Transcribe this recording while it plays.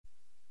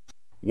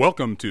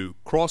Welcome to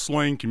Cross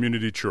Lane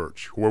Community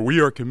Church, where we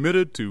are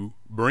committed to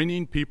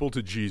bringing people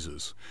to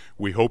Jesus.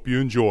 We hope you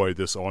enjoy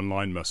this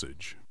online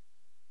message.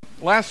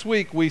 Last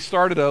week we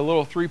started a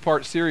little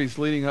three-part series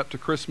leading up to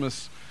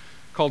Christmas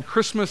called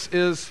Christmas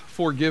is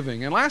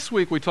Forgiving. And last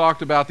week we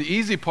talked about the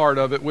easy part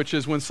of it, which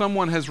is when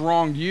someone has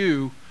wronged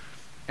you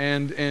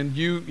and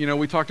you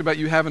we talked about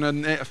you having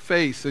a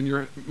face in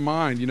your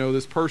mind,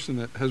 this person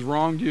that has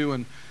wronged you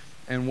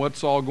and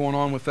what's all going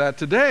on with that.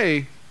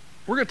 Today,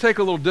 we're going to take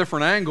a little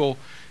different angle,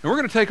 and we're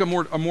going to take a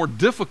more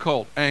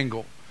difficult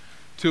angle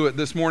to it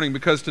this morning,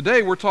 because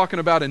today we're talking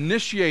about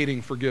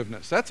initiating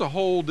forgiveness. That's a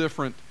whole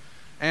different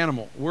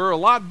animal. We're a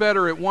lot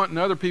better at wanting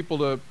other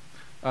people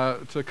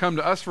to come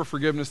to us for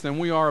forgiveness than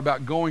we are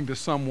about going to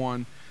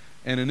someone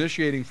and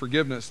initiating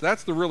forgiveness.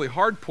 That's the really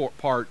hard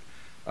part,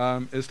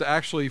 is to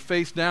actually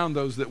face down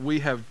those that we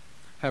have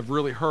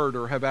really hurt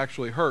or have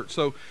actually hurt.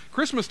 So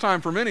Christmas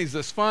time for many is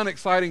this fun,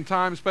 exciting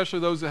time, especially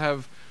those that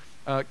have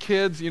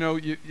kids.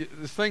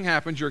 This thing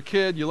happens, you're a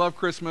kid, you love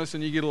Christmas,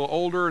 and you get a little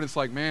older, and it's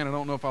like, man, I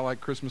don't know if I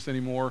like Christmas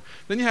anymore.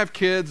 Then you have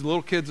kids,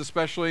 little kids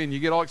especially, and you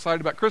get all excited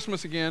about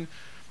Christmas again.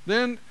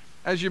 Then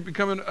as you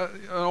become an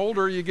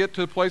older, you get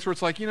to a place where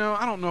it's like,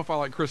 I don't know if I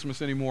like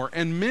Christmas anymore.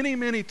 And many,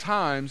 many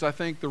times, I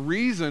think the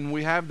reason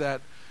we have that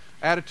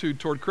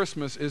attitude toward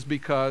Christmas is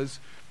because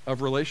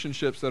of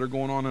relationships that are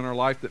going on in our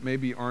life that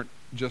maybe aren't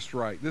just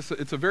right.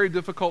 It's a very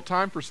difficult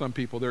time for some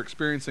people. They're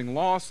experiencing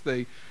loss.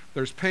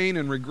 There's pain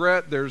and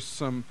regret. There's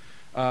some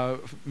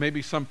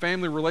maybe some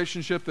family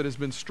relationship that has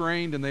been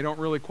strained, and they don't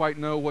really quite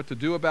know what to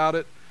do about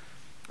it.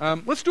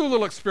 Let's do a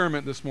little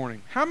experiment this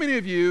morning. How many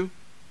of you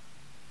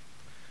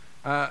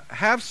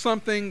have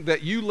something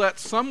that you let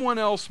someone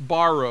else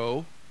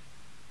borrow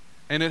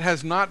and it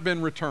has not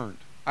been returned?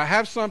 I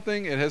have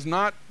something, it has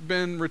not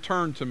been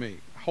returned to me.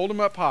 Hold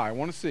them up high. I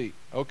want to see.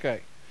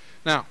 Okay.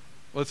 Now,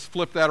 let's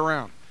flip that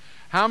around.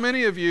 How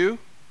many of you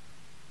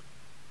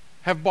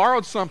have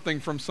borrowed something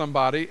from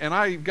somebody? And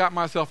I got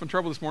myself in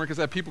trouble this morning because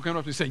I had people coming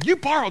up to me saying, you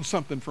borrowed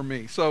something from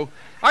me. So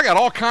I got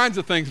all kinds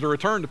of things to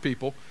return to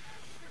people.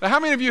 Now, how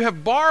many of you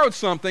have borrowed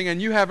something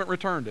and you haven't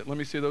returned it? Let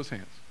me see those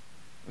hands.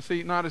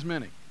 See, not as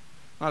many.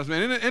 Not as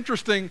many. Isn't it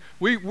interesting?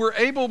 We're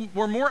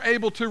more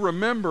able to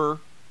remember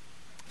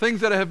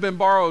things that have been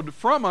borrowed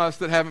from us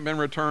that haven't been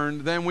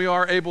returned than we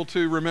are able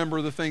to remember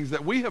the things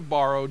that we have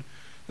borrowed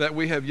that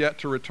we have yet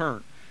to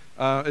return.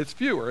 It's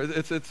fewer.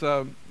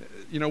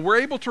 We're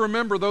able to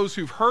remember those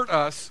who've hurt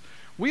us.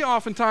 We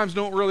oftentimes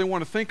don't really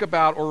want to think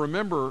about or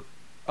remember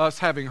us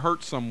having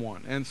hurt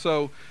someone. And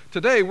so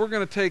today we're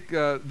going to take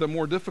the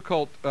more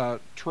difficult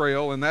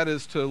trail, and that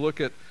is to look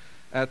at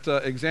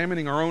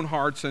examining our own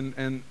hearts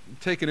and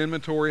take an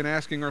inventory and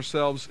asking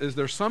ourselves, is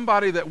there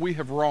somebody that we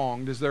have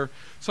wronged? Is there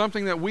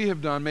something that we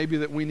have done maybe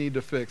that we need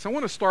to fix? I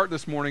want to start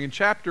this morning in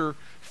chapter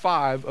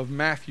 5 of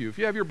Matthew. If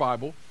you have your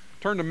Bible,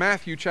 turn to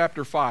Matthew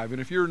chapter 5.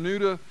 And if you're new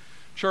to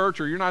church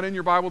or you're not in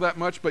your Bible that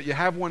much, but you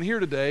have one here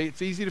today,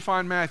 it's easy to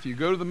find Matthew.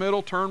 Go to the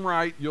middle, turn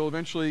right. You'll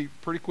eventually,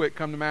 pretty quick,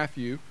 come to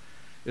Matthew.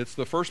 It's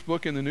the first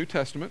book in the New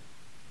Testament.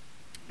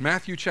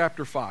 Matthew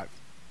chapter 5.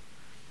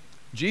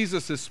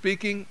 Jesus is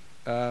speaking.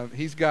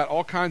 He's got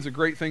all kinds of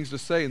great things to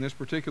say in this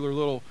particular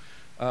little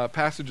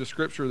passage of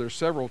Scripture. There's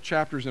several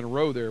chapters in a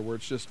row there where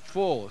it's just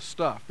full of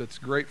stuff that's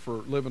great for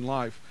living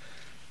life.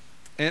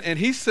 And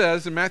he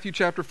says in Matthew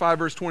chapter 5,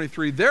 verse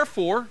 23,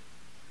 therefore,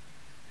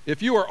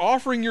 if you are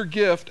offering your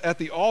gift at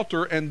the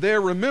altar and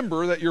there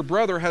remember that your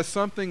brother has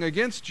something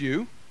against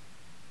you,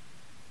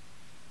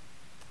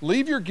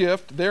 leave your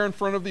gift there in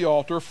front of the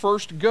altar.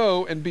 First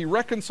go and be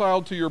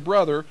reconciled to your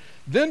brother,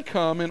 then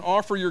come and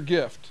offer your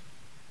gift.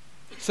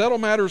 Settle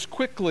matters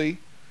quickly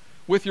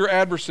with your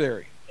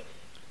adversary.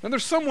 Now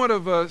there's somewhat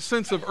of a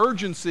sense of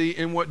urgency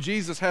in what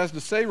Jesus has to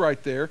say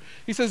right there.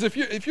 He says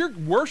if you're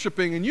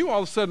worshiping and you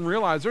all of a sudden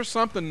realize there's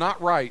something not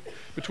right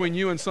between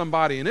you and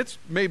somebody, and it's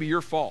maybe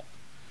your fault,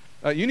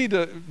 you need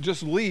to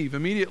just leave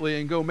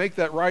immediately and go make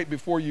that right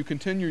before you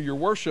continue your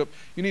worship.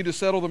 You need to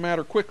settle the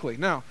matter quickly.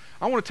 Now,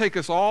 I want to take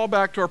us all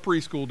back to our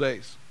preschool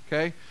days,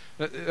 okay?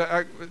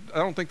 I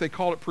don't think they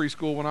called it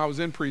preschool when I was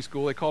in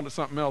preschool. They called it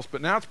something else,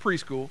 but now it's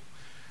preschool.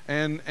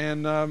 And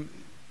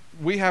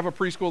we have a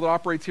preschool that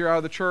operates here out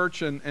of the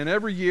church, and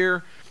every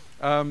year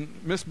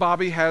Miss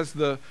Bobby has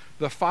the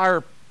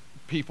fire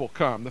people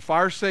come, the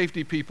fire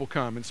safety people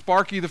come, and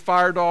Sparky the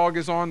fire dog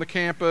is on the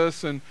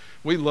campus, and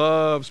we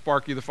love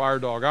Sparky the fire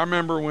dog. I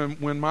remember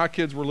when my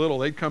kids were little,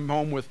 they'd come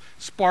home with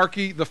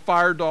Sparky the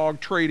fire dog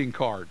trading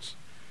cards.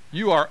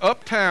 You are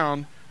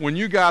uptown when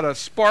you got a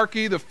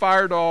Sparky the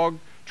fire dog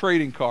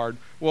trading card.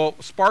 Well,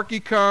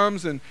 Sparky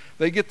comes and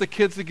they get the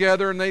kids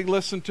together and they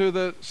listen to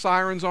the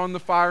sirens on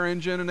the fire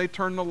engine, and they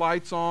turn the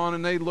lights on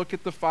and they look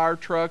at the fire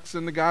trucks,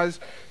 and the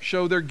guys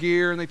show their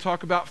gear and they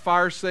talk about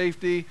fire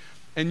safety.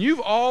 And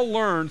you've all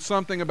learned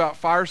something about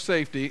fire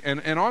safety. And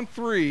on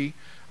 3,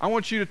 I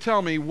want you to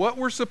tell me what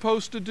we're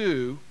supposed to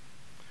do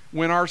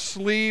when our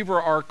sleeve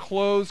or our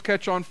clothes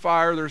catch on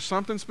fire. There's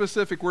something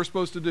specific we're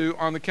supposed to do.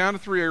 On the count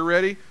of 3, are you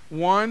ready?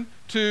 1,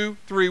 2,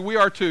 3. We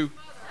are to.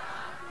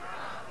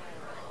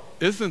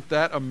 Isn't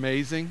that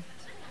amazing?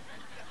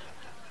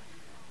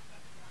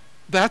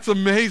 That's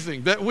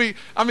amazing.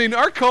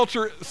 Our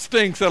culture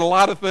stinks at a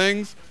lot of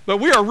things, but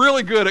we are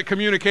really good at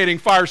communicating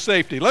fire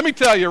safety. Let me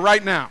tell you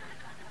right now.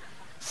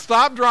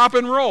 Stop, drop,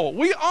 and roll.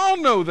 We all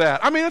know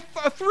that. I mean,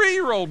 a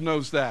 3-year-old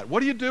knows that.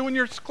 What do you do when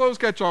your clothes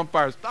catch on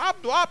fire?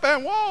 Stop, drop,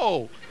 and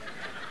roll.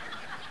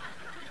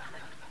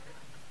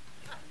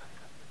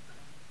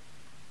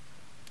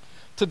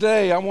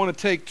 Today, I want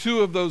to take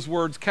 2 of those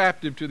words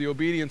captive to the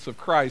obedience of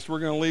Christ. We're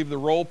going to leave the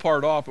roll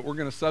part off, but we're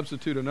going to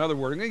substitute another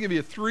word. I'm going to give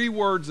you 3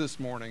 words this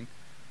morning.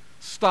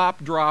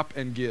 Stop, drop,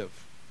 and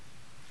give.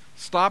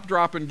 Stop,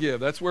 drop, and give.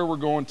 That's where we're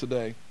going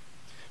today.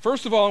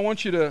 First of all, I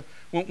want you to,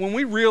 when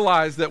we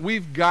realize that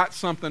we've got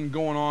something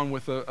going on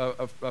with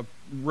a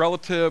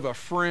relative, a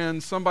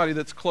friend, somebody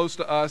that's close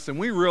to us, and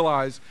we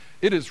realize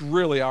it is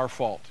really our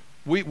fault.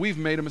 We've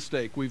made a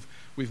mistake. We've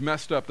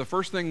messed up. The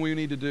first thing we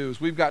need to do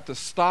is we've got to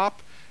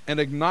stop and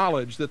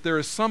acknowledge that there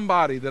is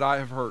somebody that I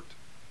have hurt.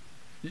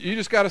 You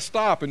just got to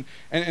stop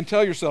and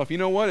tell yourself, you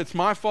know what? It's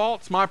my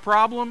fault. It's my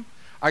problem.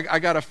 I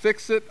got to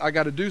fix it. I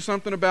got to do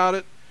something about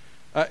it.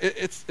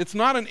 It's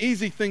not an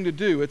easy thing to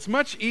do. It's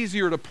much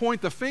easier to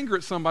point the finger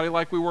at somebody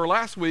like we were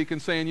last week and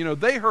saying, you know,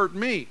 they hurt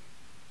me.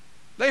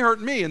 They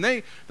hurt me, and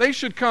they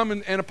should come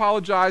and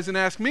apologize and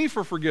ask me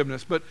for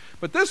forgiveness. But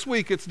this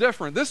week it's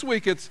different. This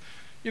week it's,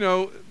 you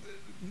know,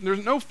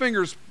 there's no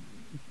fingers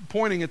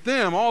pointing at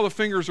them. All the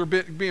fingers are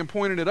being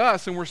pointed at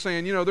us, and we're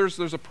saying, you know, there's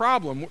a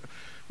problem.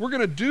 We're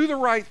going to do the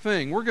right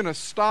thing. We're going to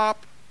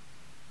stop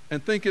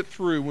and think it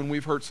through when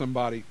we've hurt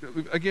somebody.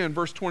 Again,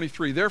 verse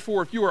 23,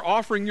 therefore, if you are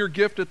offering your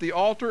gift at the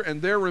altar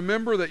and there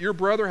remember that your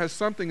brother has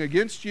something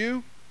against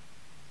you,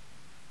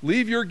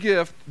 leave your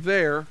gift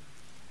there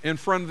in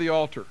front of the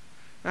altar.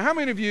 Now, how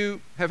many of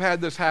you have had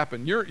this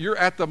happen? You're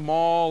at the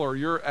mall or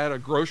you're at a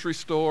grocery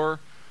store,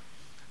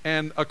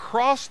 and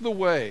across the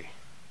way,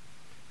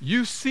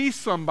 you see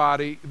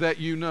somebody that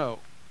you know,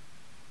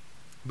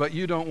 but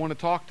you don't want to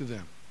talk to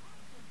them,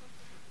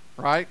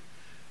 right?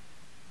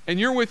 And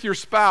you're with your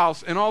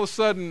spouse, and all of a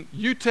sudden,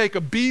 you take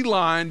a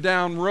beeline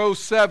down row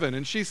 7,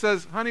 and she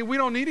says, honey, we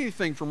don't need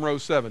anything from row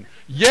 7.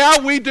 Yeah,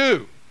 we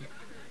do.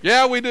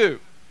 Yeah, we do.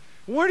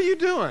 What are you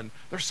doing?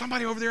 There's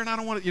somebody over there, and I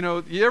don't want to, you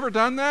know, you ever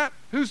done that?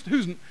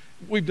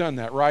 We've done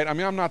that, right? I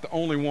mean, I'm not the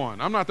only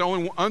one. I'm not the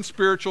only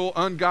unspiritual,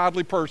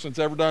 ungodly person that's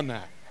ever done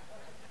that.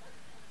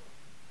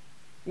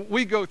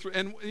 We go through,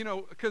 and, you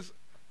know,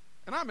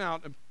 and I'm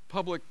out in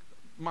public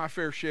my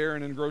fair share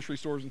and in grocery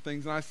stores and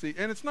things, and I see,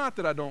 and it's not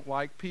that I don't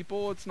like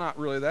people, it's not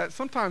really that.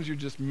 Sometimes you're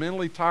just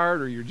mentally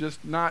tired, or you're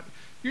just not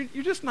in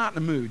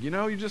the mood, you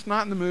know, you're just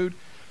not in the mood.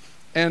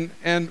 And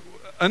an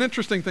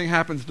interesting thing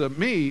happens to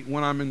me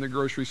when I'm in the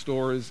grocery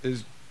store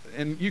is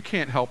and you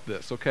can't help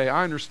this, okay?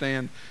 I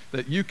understand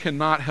that you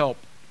cannot help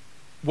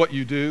what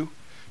you do,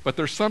 but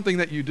there's something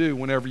that you do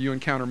whenever you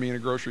encounter me in a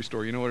grocery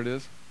store. You know what it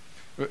is?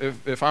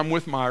 If I'm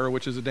with Myra,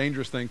 which is a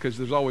dangerous thing because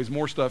there's always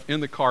more stuff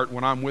in the cart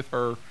when I'm with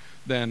her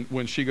than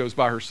when she goes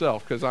by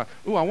herself, because I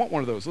want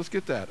one of those. Let's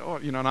get that. Oh,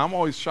 you know, and I'm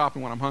always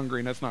shopping when I'm hungry,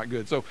 and that's not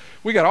good. So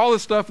we got all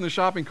this stuff in the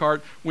shopping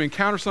cart. We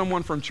encounter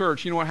someone from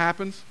church. You know what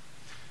happens?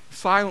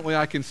 Silently,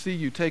 I can see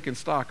you taking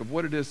stock of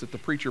what it is that the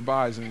preacher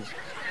buys.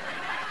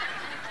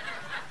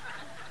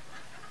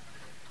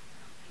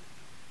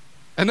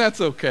 And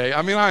that's okay.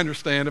 I mean, I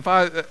understand. If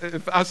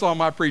I saw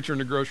my preacher in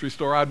the grocery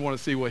store, I'd want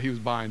to see what he was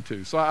buying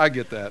too. So I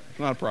get that. It's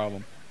not a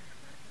problem.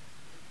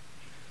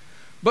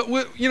 But,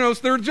 you know,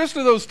 there are just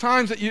those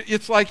times that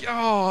it's like,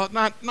 oh,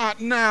 not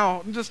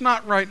now, just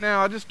not right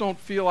now. I just don't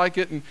feel like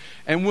it.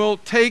 And we'll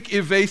take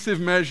evasive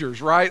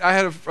measures, right? I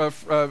had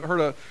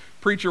heard a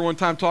preacher one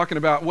time talking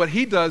about what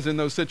he does in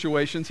those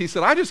situations. He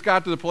said, I just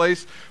got to the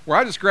place where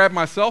I just grab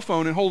my cell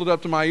phone and hold it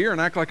up to my ear and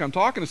act like I'm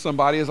talking to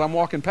somebody as I'm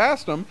walking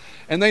past them.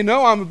 And they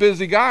know I'm a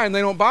busy guy and they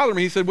don't bother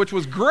me. He said, which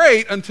was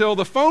great until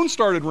the phone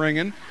started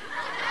ringing.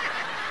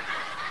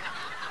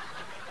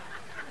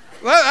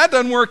 That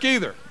doesn't work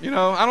either. You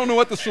know, I don't know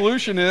what the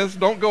solution is.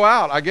 Don't go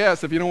out, I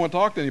guess, if you don't want to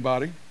talk to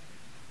anybody.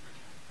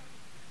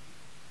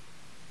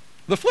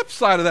 The flip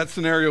side of that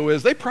scenario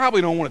is they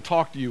probably don't want to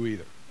talk to you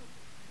either.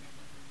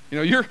 You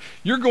know,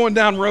 you're going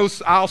down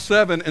aisle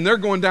 7 and they're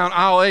going down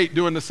aisle 8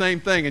 doing the same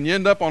thing, and you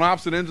end up on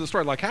opposite ends of the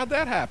story. Like, how'd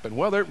that happen?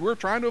 Well, we're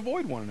trying to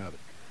avoid one another.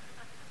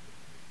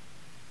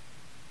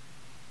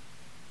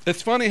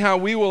 It's funny how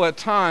we will at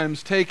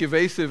times take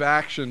evasive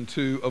action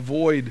to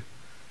avoid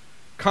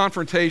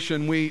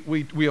confrontation.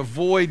 We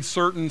avoid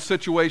certain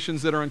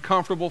situations that are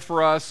uncomfortable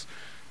for us,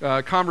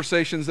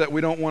 conversations that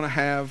we don't want to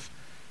have,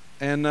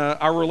 and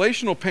our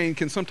relational pain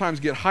can sometimes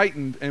get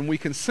heightened, and we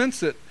can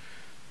sense it,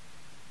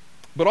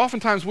 but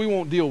oftentimes we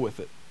won't deal with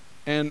it.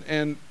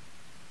 And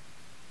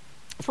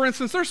for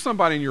instance, there's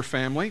somebody in your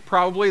family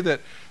probably that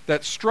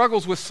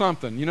struggles with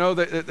something. You know,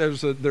 that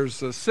there's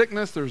a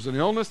sickness, there's an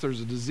illness,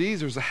 there's a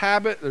disease, there's a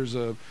habit, there's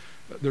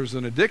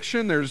an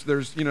addiction,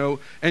 there's you know,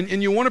 and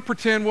you want to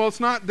pretend, well, it's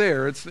not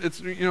there. It's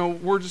you know,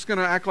 we're just going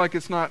to act like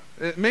it's not.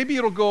 Maybe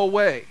it'll go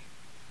away.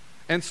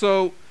 And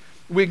so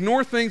we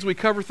ignore things, we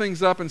cover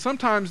things up, and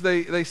sometimes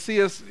they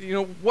see us, you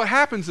know, what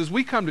happens is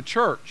we come to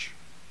church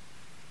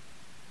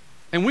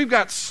and we've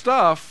got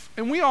stuff,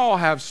 and we all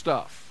have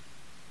stuff.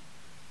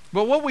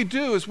 But what we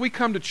do is we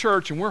come to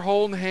church and we're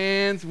holding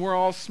hands and we're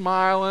all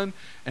smiling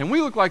and we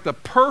look like the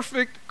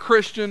perfect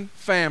Christian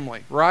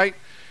family, right?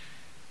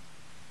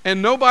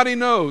 And nobody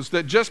knows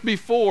that just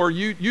before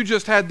you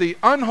just had the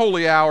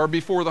unholy hour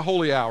before the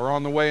holy hour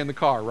on the way in the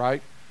car,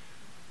 right?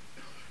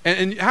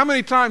 And how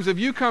many times have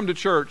you come to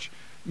church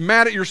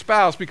mad at your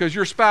spouse because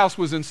your spouse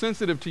was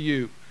insensitive to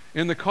you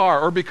in the car,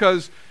 or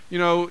because,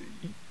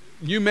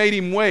 you made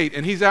him wait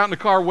and he's out in the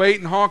car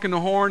waiting, honking the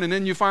horn, and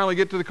then you finally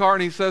get to the car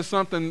and he says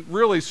something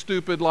really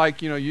stupid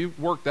like, you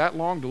worked that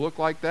long to look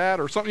like that,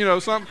 or something,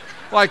 something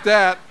like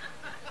that.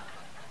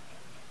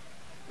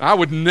 I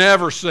would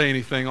never say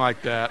anything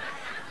like that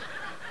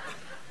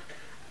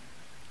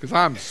because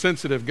I'm a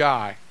sensitive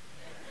guy.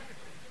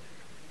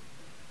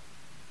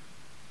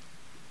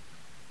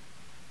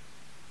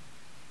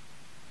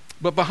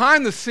 But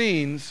behind the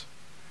scenes,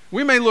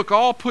 we may look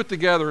all put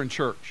together in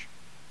church.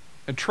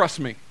 And trust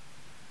me,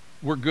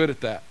 we're good at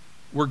that.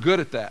 We're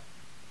good at that.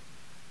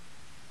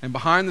 And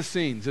behind the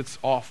scenes, it's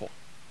awful.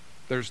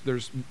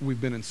 We've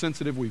been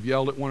insensitive. We've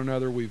yelled at one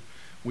another. We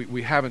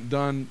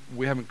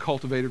haven't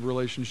cultivated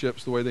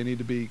relationships the way they need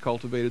to be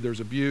cultivated. There's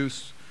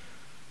abuse.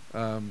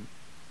 And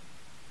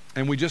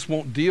we just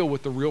won't deal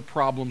with the real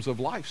problems of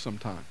life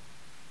sometimes.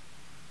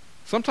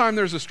 Sometimes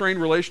there's a strained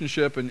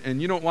relationship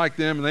and you don't like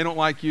them and they don't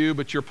like you,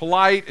 but you're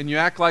polite and you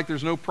act like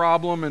there's no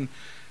problem and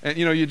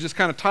you just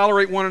kind of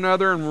tolerate one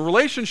another, and the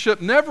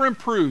relationship never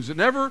improves. It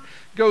never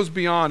goes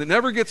beyond. It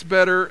never gets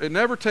better. It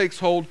never takes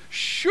hold.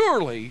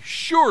 Surely,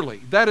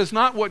 that is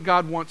not what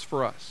God wants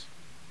for us.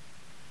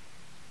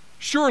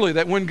 Surely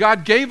that when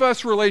God gave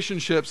us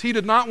relationships, He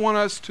did not want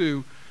us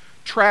to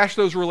trash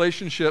those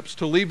relationships,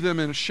 to leave them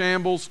in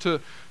shambles,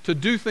 to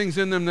do things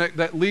in them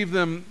that leave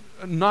them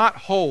not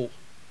whole.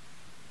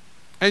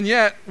 And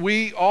yet,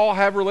 we all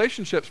have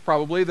relationships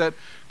probably that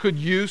could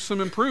use some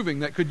improving,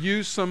 that could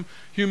use some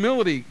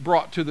humility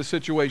brought to the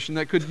situation,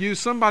 that could use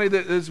somebody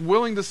that is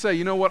willing to say,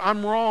 you know what,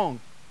 I'm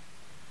wrong.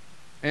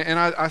 And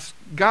I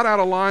got out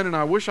of line, and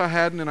I wish I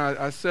hadn't, and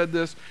I said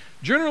this.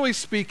 Generally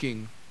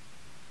speaking,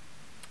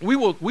 we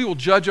will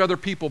judge other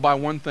people by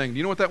one thing. Do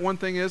you know what that one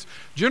thing is?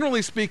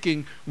 Generally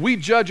speaking, we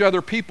judge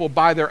other people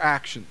by their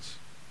actions.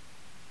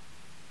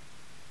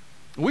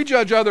 We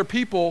judge other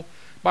people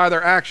by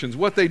their actions.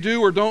 What they do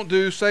or don't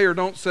do, say or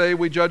don't say,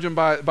 we judge them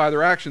by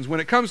their actions.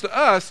 When it comes to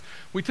us,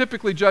 we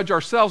typically judge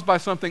ourselves by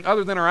something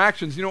other than our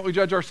actions. You know what we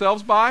judge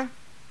ourselves by?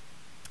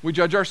 We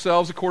judge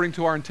ourselves according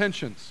to our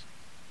intentions.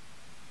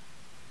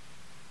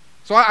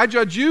 So I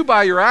judge you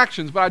by your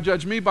actions, but I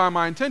judge me by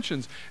my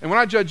intentions. And when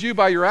I judge you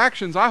by your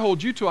actions, I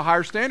hold you to a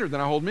higher standard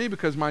than I hold me,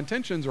 because my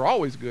intentions are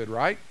always good,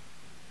 right?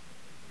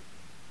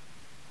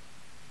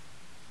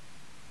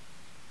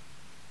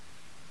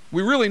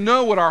 We really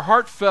know what our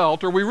heart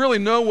felt, or we really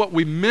know what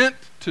we meant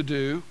to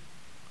do.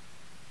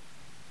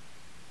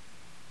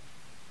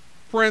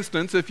 For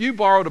instance, if you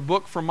borrowed a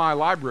book from my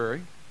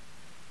library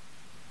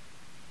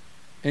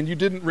and you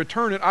didn't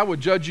return it, I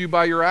would judge you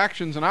by your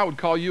actions, and I would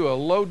call you a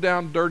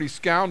low-down, dirty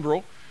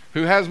scoundrel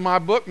who has my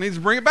book and needs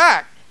to bring it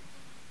back,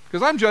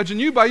 because I'm judging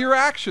you by your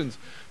actions.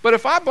 But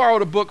if I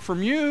borrowed a book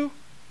from you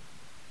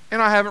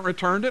and I haven't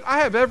returned it, I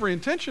have every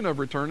intention of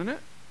returning it.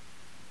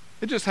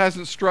 It just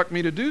hasn't struck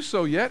me to do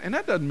so yet, and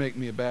that doesn't make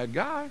me a bad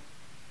guy.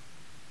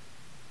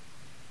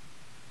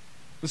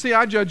 You see,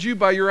 I judge you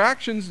by your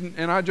actions,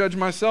 and I judge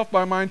myself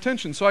by my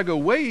intentions. So I go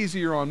way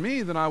easier on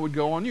me than I would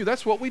go on you.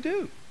 That's what we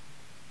do.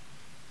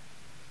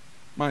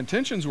 My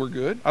intentions were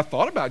good. I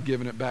thought about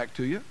giving it back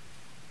to you.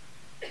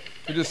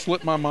 It just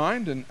slipped my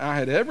mind, and I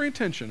had every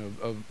intention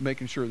of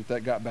making sure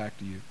that got back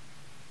to you.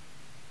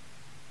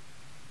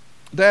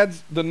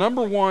 Dads, the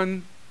number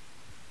one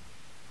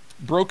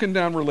broken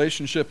down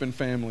relationship in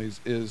families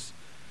is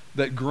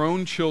that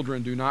grown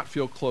children do not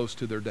feel close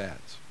to their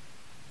dads.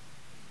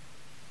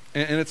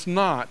 And it's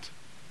not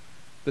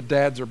that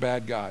dads are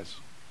bad guys.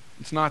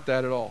 It's not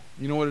that at all.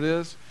 You know what it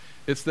is?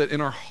 It's that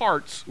in our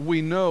hearts,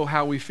 we know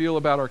how we feel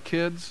about our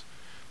kids,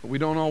 but we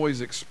don't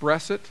always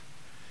express it.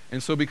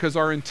 And so because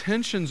our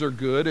intentions are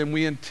good and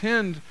we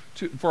intend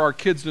for our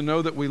kids to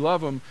know that we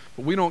love them,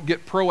 but we don't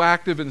get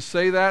proactive and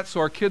say that, so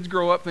our kids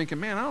grow up thinking,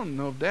 man, I don't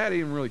know if Dad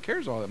even really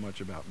cares all that much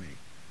about me.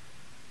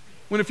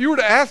 When if you were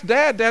to ask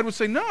Dad, Dad would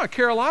say, no, I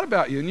care a lot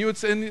about you. And you would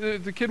say,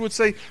 and the kid would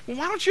say, well,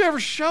 why don't you ever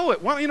show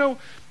it? Why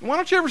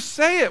don't you ever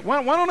say it?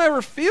 Why don't I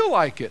ever feel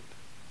like it?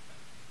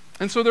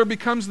 And so there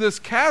becomes this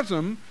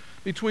chasm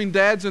between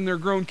dads and their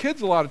grown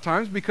kids a lot of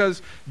times,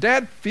 because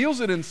Dad feels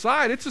it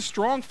inside. It's a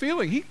strong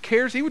feeling. He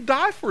cares. He would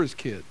die for his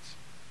kids.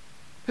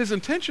 His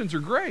intentions are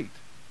great,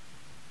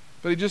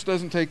 but he just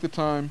doesn't take the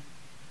time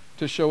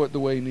to show it the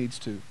way he needs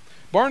to.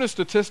 Barna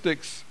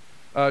statistics,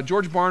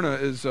 George Barna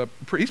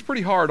he's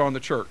pretty hard on the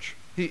church.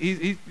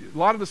 A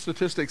lot of the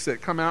statistics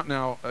that come out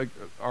now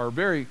are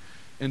very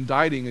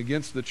indicting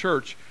against the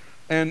church.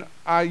 And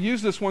I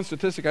used this one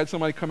statistic. I had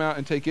somebody come out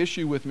and take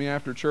issue with me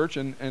after church,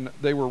 and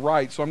they were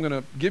right. So I'm going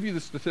to give you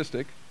the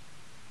statistic.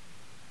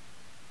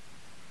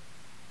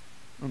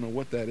 I don't know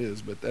what that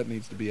is, but that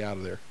needs to be out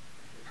of there.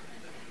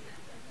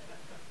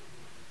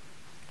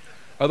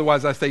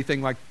 Otherwise, I say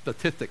things like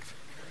statistics.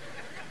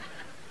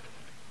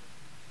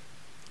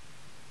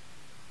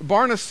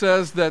 Barna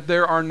says that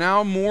there are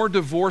now more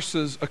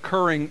divorces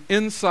occurring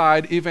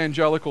inside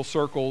evangelical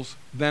circles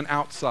than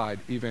outside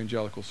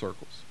evangelical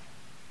circles.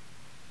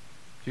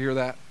 Do you hear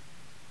that?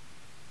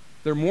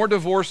 There are more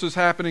divorces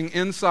happening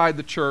inside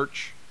the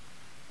church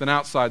than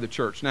outside the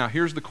church. Now,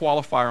 here's the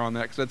qualifier on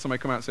that, because I had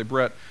somebody come out and say,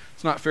 Brett,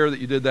 it's not fair that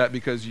you did that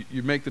because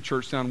you make the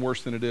church sound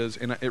worse than it is.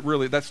 And it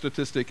really, that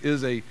statistic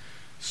is a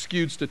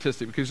skewed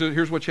statistic, because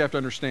here's what you have to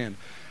understand.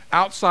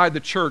 Outside the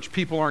church,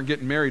 people aren't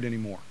getting married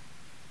anymore.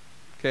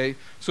 Okay?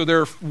 So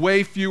there are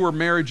way fewer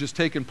marriages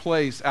taking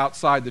place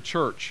outside the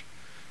church.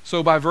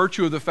 So by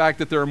virtue of the fact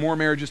that there are more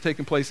marriages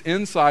taking place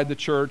inside the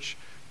church,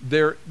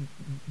 the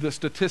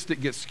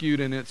statistic gets skewed,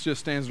 and it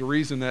just stands to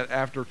reason that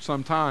after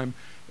some time,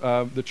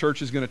 the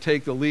church is going to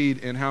take the lead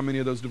in how many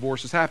of those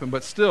divorces happen.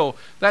 But still,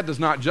 that does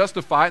not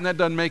justify it, and that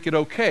doesn't make it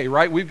okay,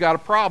 right? We've got a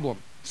problem.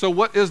 So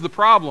what is the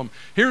problem?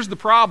 Here's the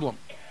problem.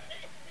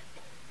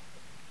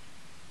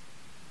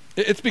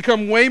 It's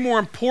become way more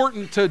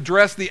important to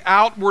address the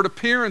outward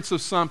appearance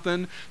of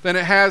something than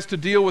it has to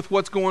deal with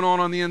what's going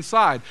on the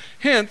inside.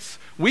 Hence,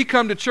 we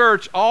come to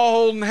church all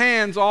holding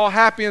hands, all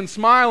happy and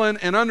smiling,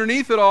 and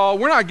underneath it all,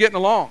 we're not getting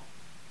along.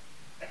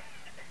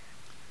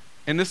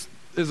 And this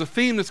is a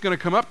theme that's going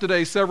to come up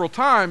today several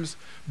times,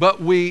 but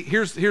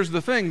here's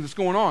the thing that's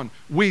going on.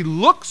 We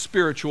look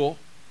spiritual,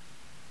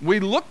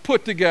 we look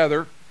put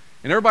together,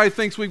 and everybody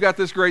thinks we've got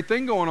this great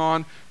thing going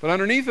on, but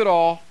underneath it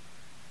all,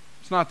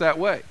 it's not that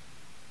way.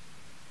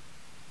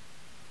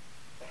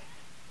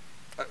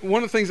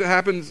 One of the things that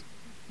happens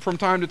from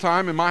time to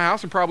time in my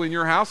house, and probably in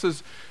your house,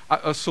 is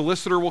a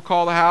solicitor will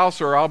call the house,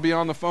 or I'll be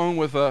on the phone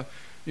with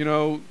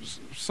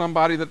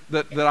somebody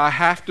that I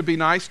have to be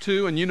nice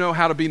to, and you know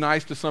how to be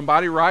nice to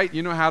somebody, right?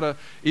 You know how to,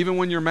 even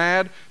when you're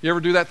mad, you ever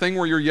do that thing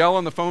where you're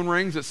yelling, the phone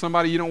rings at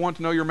somebody you don't want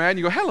to know you're mad, and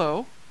you go,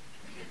 hello.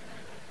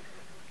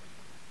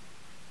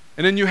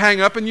 And then you hang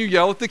up and you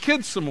yell at the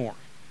kids some more.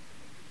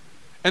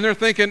 And they're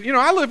thinking,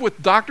 I live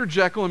with Dr.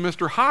 Jekyll and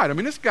Mr. Hyde. I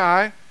mean, this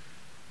guy,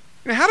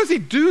 how does he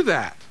do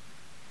that?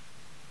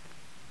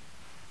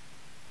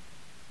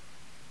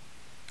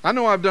 I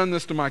know I've done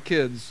this to my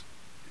kids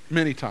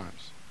many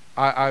times.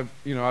 I've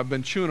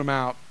been chewing them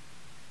out.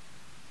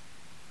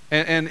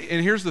 And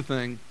here's the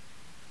thing.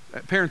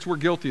 Parents, we're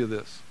guilty of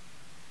this.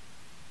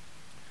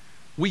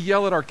 We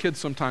yell at our kids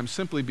sometimes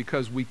simply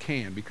because we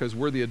can, because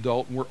we're the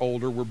adult, and we're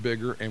older, we're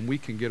bigger, and we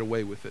can get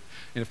away with it.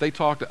 And if they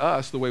talk to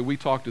us the way we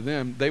talk to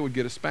them, they would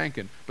get a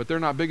spanking. But they're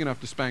not big enough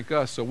to spank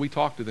us, so we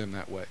talk to them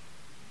that way.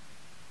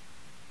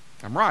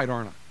 I'm right,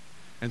 aren't I?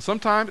 And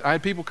sometimes I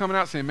had people coming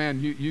out saying, man,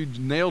 you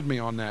nailed me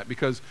on that,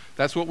 because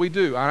that's what we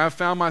do. And I've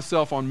found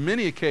myself on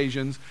many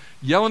occasions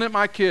yelling at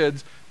my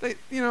kids. They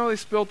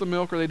spilt the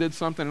milk or they did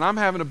something, and I'm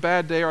having a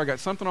bad day, or I got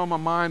something on my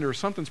mind, or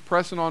something's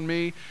pressing on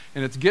me,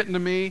 and it's getting to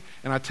me,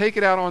 and I take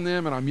it out on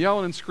them, and I'm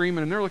yelling and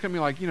screaming, and they're looking at me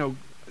like,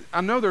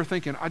 I know they're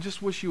thinking, I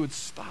just wish you would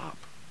stop.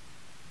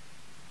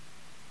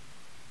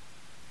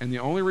 And the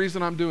only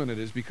reason I'm doing it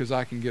is because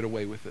I can get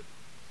away with it.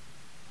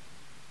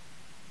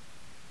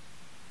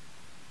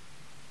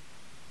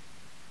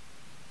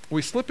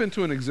 We slip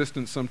into an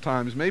existence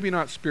sometimes, maybe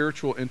not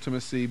spiritual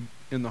intimacy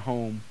in the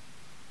home,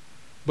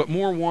 but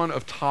more one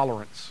of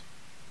tolerance,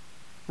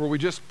 where we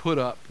just put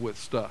up with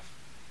stuff.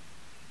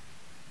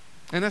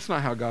 And that's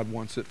not how God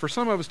wants it. For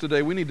some of us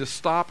today, we need to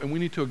stop and we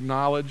need to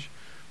acknowledge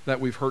that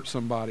we've hurt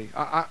somebody.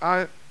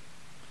 I've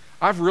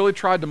really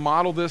tried to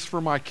model this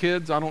for my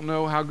kids. I don't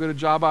know how good a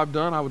job I've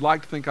done. I would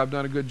like to think I've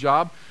done a good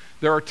job.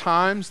 There are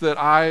times that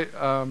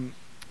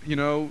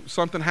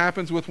something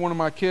happens with one of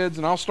my kids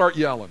and I'll start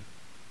yelling.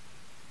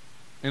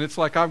 And it's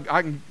like I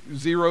can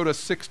 0 to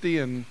 60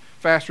 and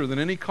faster than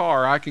any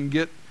car. I can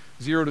get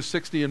 0 to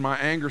 60 in my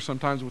anger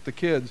sometimes with the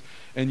kids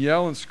and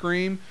yell and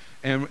scream.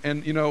 And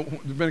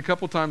there've been a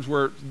couple of times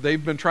where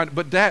they've been trying to,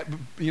 but Dad,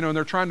 and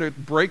they're trying to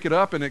break it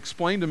up and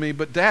explain to me,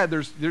 but Dad,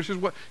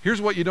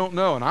 here's what you don't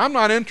know. And I'm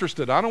not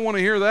interested. I don't want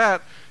to hear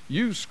that.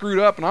 You screwed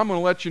up and I'm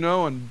going to let you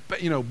know, and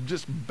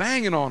just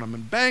banging on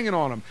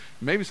them.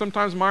 Maybe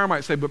sometimes Myra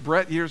might say, but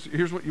Brett,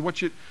 here's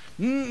what you,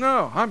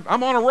 no,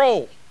 I'm on a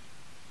roll.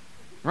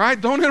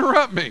 Right? Don't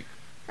interrupt me.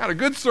 Got a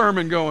good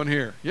sermon going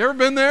here. You ever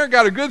been there?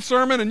 Got a good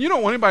sermon, and you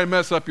don't want anybody to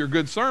mess up your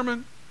good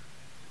sermon.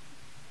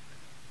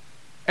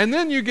 And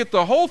then you get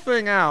the whole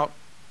thing out,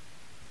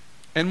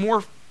 and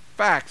more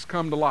facts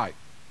come to light.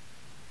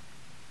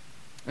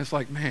 It's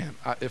like, man,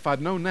 if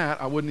I'd known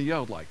that, I wouldn't have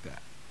yelled like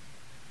that.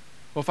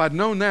 Well, if I'd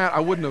known that,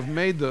 I wouldn't have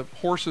made the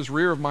horse's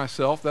rear of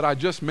myself that I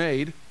just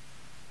made.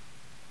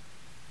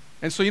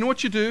 And so you know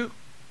what you do?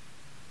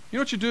 You know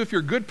what you do if you're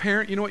a good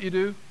parent? You know what you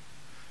do?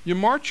 You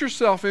march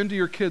yourself into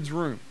your kid's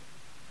room.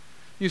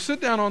 You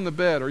sit down on the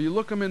bed, or you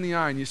look them in the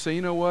eye and you say,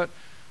 you know what?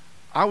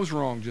 I was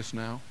wrong just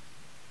now.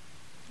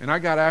 And I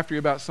got after you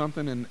about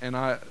something, and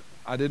I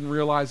didn't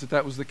realize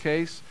that was the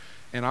case,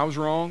 and I was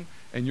wrong,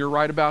 and you're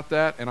right about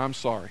that, and I'm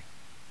sorry.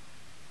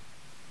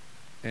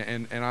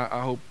 And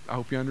I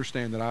hope you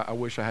understand that I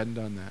wish I hadn't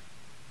done that.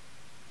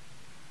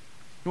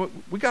 You know what?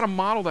 We got to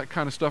model that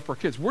kind of stuff for our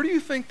kids. Where do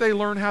you think they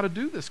learn how to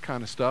do this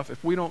kind of stuff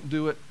if we don't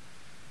do it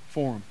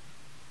for them?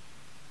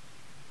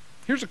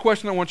 Here's a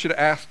question I want you to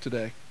ask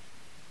today.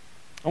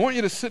 I want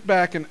you to sit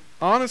back and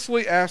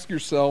honestly ask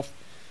yourself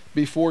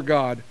before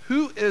God,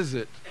 who is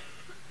it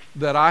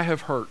that I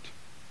have hurt?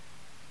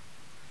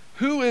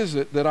 Who is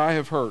it that I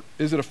have hurt?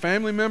 Is it a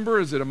family member?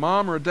 Is it a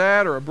mom or a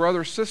dad or a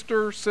brother,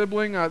 sister,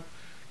 sibling?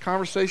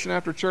 Conversation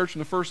after church in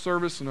the first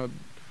service, and a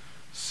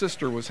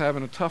sister was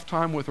having a tough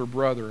time with her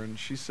brother, and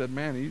she said,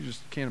 man, you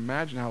just can't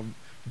imagine how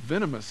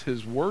venomous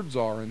his words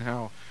are, and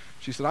how,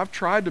 she said, I've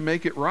tried to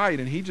make it right,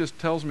 and he just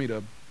tells me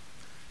to,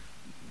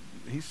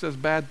 he says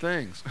bad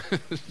things.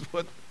 This is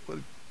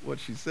what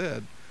she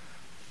said.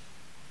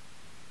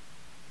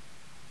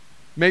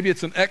 Maybe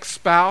it's an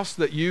ex-spouse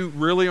that you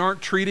really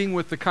aren't treating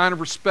with the kind of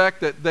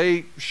respect that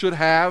they should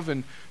have,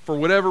 and for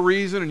whatever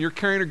reason, and you're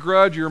carrying a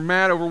grudge, you're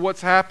mad over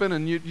what's happened,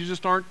 and you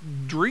just aren't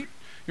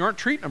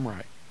treating them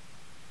right.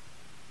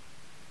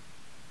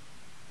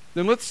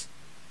 Then let's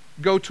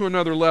go to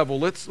another level.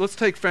 Let's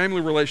take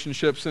family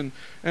relationships, and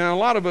a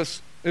lot of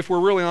us, if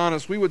we're really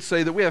honest, we would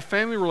say that we have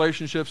family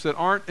relationships that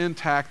aren't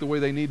intact the way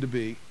they need to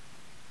be.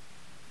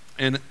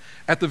 And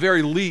at the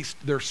very least,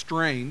 they're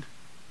strained.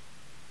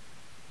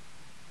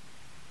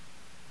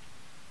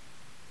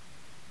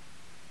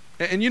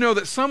 And you know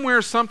that somewhere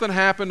something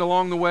happened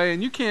along the way,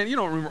 and you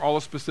don't remember all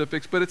the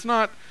specifics, but it's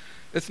not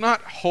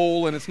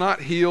whole, and it's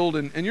not healed,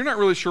 and you're not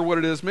really sure what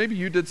it is. Maybe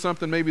you did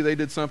something, maybe they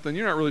did something,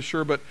 you're not really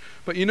sure, but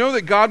you know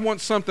that God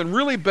wants something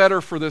really better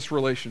for this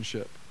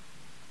relationship.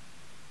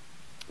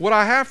 What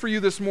I have for you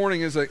this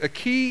morning is a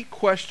key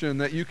question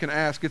that you can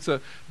ask. It's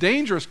a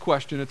dangerous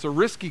question, it's a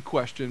risky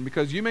question,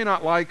 because you may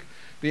not like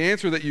the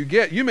answer that you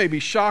get. You may be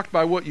shocked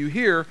by what you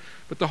hear,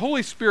 but the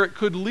Holy Spirit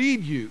could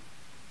lead you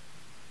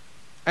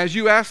as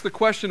you ask the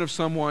question of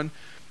someone,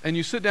 and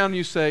you sit down and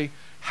you say,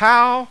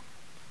 how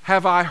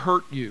have I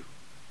hurt you?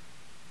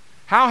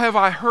 How have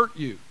I hurt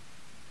you?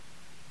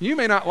 You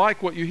may not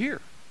like what you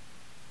hear.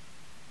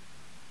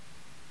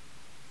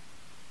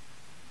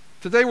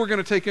 Today we're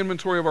going to take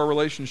inventory of our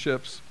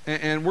relationships,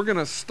 and we're going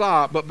to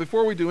stop, but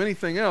before we do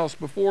anything else,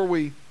 before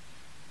we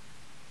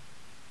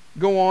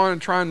go on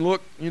and try and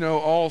look,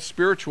 all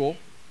spiritual,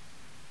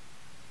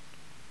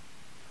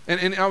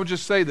 and I would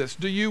just say this,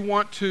 do you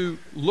want to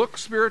look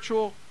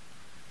spiritual,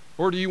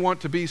 or do you want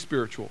to be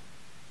spiritual?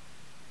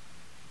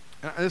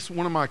 This is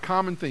one of my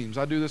common themes.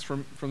 I do this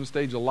from the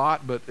stage a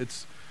lot, but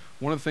it's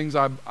one of the things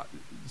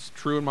it's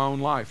true in my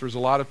own life. There's a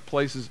lot of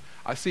places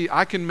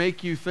I can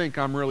make you think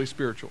I'm really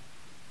spiritual.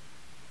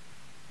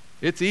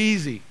 It's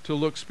easy to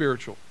look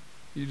spiritual.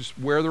 You just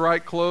wear the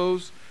right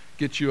clothes,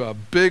 get you a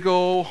big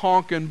old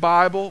honking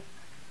Bible,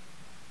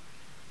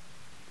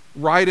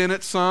 write in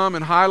it some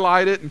and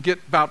highlight it and get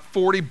about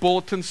 40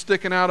 bulletins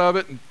sticking out of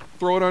it and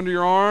throw it under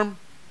your arm.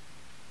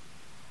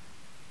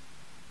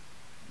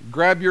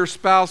 Grab your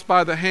spouse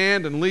by the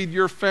hand and lead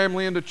your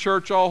family into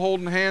church all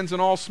holding hands and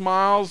all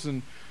smiles,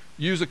 and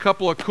use a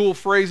couple of cool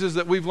phrases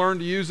that we've learned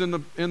to use in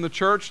the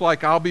church,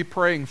 like I'll be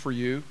praying for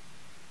you.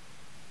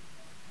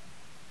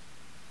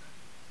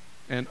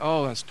 And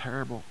oh, that's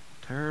terrible,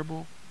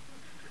 terrible.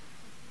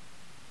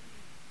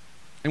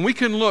 And we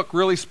can look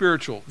really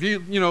spiritual. If you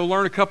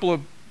learn a couple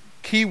of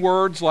key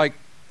words like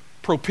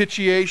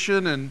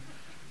propitiation and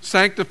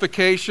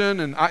sanctification,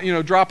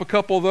 and drop a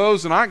couple of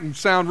those, and I can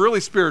sound really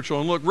spiritual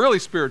and look really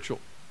spiritual.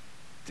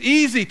 It's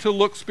easy to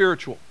look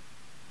spiritual.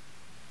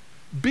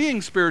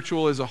 Being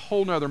spiritual is a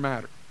whole nother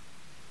matter.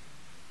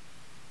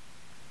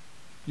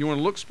 You want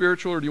to look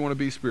spiritual, or do you want to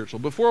be spiritual?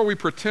 Before we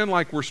pretend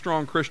like we're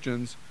strong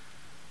Christians,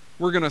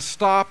 we're going to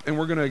stop and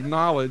we're going to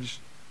acknowledge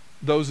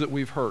those that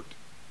we've hurt.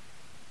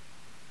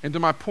 And to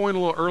my point a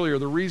little earlier,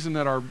 the reason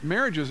that our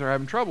marriages are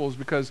having trouble is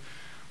because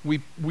we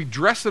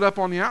dress it up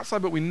on the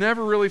outside, but we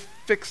never really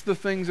fix the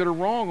things that are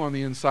wrong on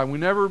the inside. We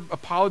never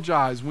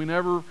apologize. We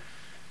never,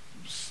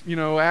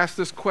 ask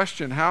this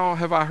question, how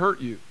have I hurt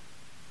you?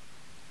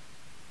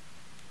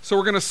 So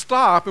we're going to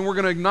stop and we're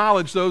going to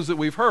acknowledge those that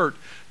we've hurt.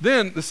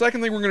 Then the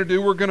second thing we're going to do,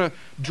 we're going to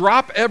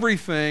drop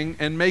everything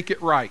and make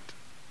it right.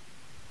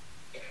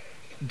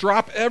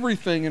 Drop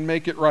everything and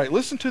make it right.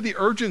 Listen to the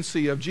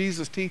urgency of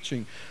Jesus'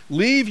 teaching.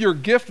 Leave your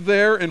gift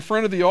there in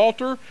front of the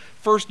altar.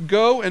 First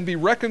go and be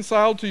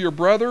reconciled to your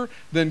brother,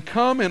 then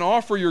come and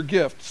offer your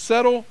gift.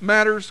 Settle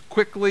matters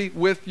quickly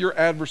with your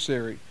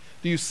adversary.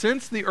 Do you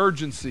sense the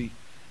urgency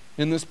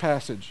in this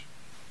passage?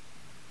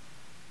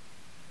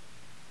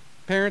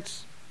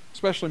 Parents,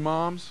 especially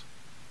moms,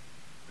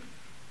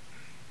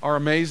 are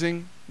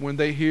amazing when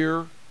they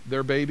hear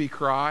their baby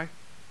cry.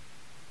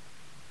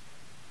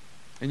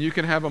 And you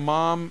can have a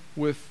mom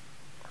with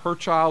her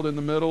child in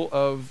the middle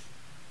of,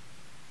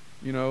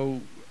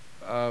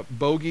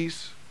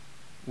 bogeys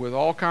with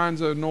all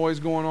kinds of noise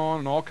going on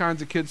and all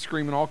kinds of kids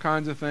screaming all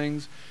kinds of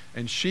things.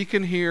 And she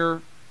can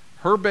hear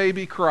her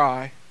baby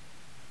cry,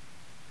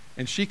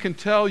 and she can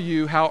tell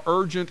you how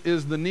urgent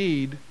is the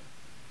need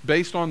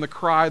based on the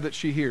cry that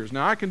she hears.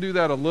 Now, I can do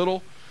that a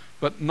little,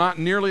 but not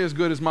nearly as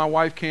good as my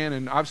wife can,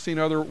 and I've seen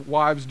other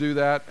wives do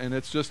that, and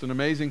it's just an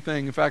amazing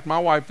thing. In fact, my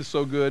wife is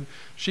so good,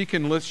 she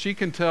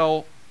can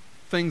tell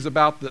things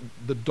about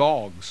the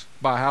dogs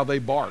by how they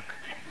bark.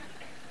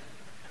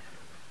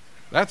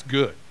 That's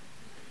good.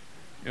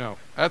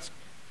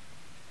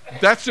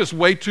 That's just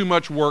way too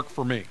much work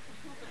for me.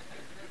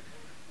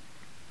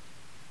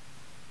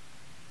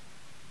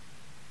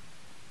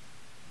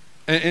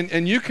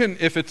 And you can,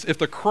 if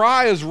the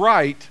cry is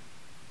right,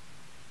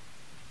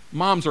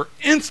 moms are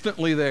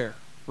instantly there,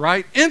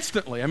 right?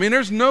 Instantly. I mean,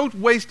 there's no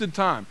wasted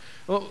time.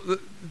 Well,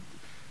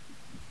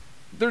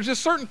 there's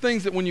just certain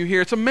things that when you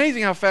hear, it's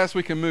amazing how fast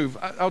we can move.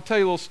 I'll tell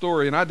you a little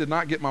story, and I did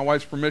not get my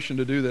wife's permission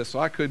to do this, so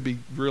I could be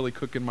really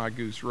cooking my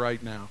goose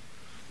right now.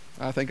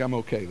 I think I'm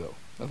okay, though.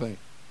 I think.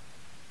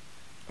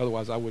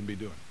 Otherwise, I wouldn't be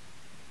doing it.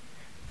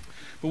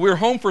 But we were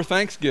home for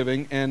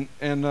Thanksgiving, and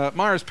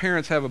Myra's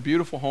parents have a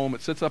beautiful home.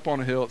 It sits up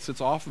on a hill. It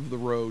sits off of the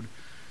road.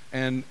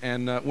 And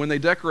when they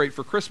decorate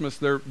for Christmas,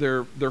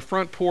 their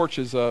front porch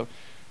is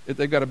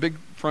they've got a big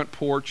front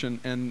porch,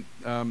 and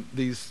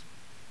these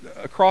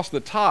across the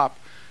top,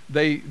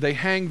 they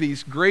hang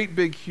these great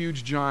big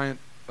huge giant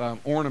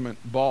ornament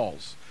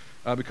balls.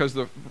 Because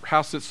the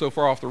house sits so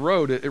far off the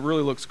road, it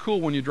really looks cool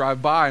when you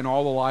drive by and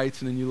all the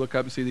lights, and then you look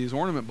up and see these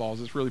ornament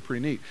balls. It's really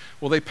pretty neat.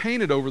 Well, they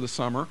painted over the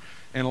summer,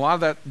 and a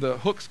lot of the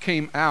hooks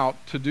came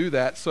out to do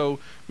that. So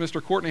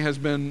Mr. Courtney has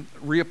been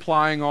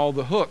reapplying all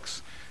the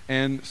hooks.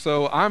 And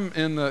so I'm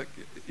in it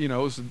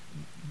was a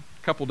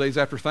couple days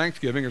after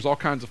Thanksgiving. There's all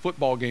kinds of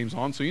football games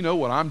on, so you know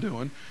what I'm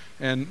doing.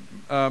 And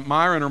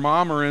Myra and her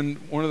mom are in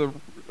one of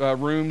the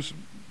rooms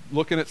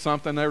looking at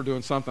something. They were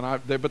doing something,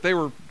 but they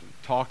were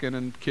talking,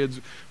 and kids,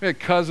 we had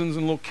cousins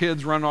and little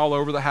kids running all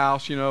over the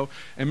house, and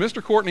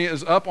Mr. Courtney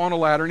is up on a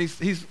ladder, and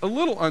he's a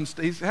little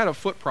he's had a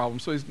foot problem,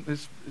 so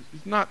he's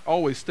not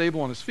always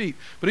stable on his feet,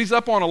 but he's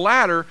up on a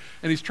ladder,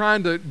 and he's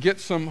trying to get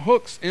some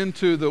hooks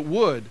into the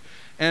wood.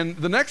 And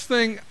the next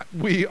thing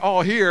we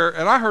all hear,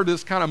 and I heard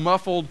this kind of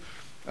muffled,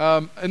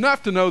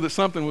 enough to know that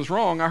something was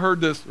wrong, I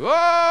heard this,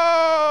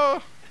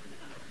 "Oh!"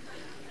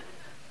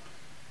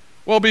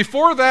 Well,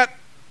 before that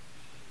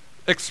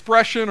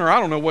expression, or I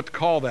don't know what to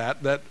call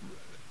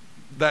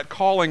that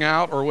calling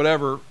out or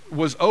whatever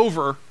was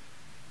over,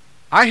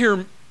 I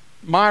hear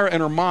Myra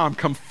and her mom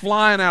come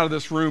flying out of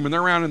this room, and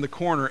they're around in the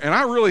corner, and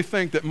I really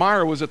think that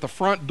Myra was at the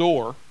front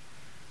door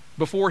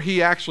before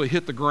he actually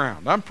hit the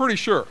ground. I'm pretty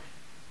sure.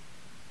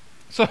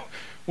 So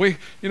and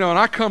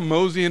I come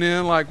moseying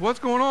in like, what's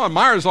going on?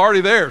 Myra's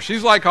already there.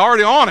 She's like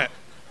already on it.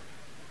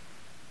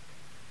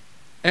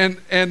 And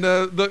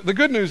the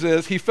good news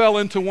is he fell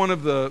into one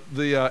of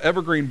the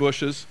evergreen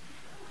bushes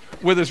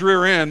with his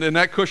rear end, and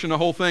that cushioned the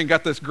whole thing.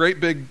 Got this great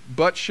big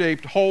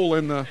butt-shaped hole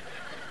in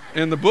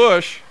the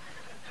bush.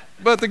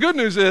 But the good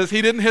news is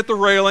he didn't hit the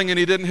railing, and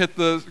he didn't hit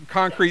the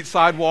concrete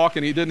sidewalk,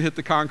 and he didn't hit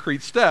the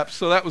concrete steps,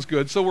 so that was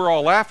good. So we're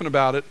all laughing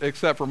about it,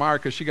 except for Myra,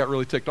 because she got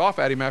really ticked off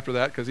at him after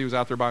that, because he was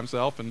out there by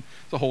himself, and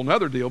it's a whole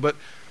nother deal. But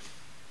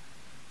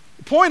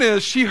the point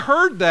is, she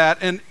heard that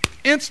and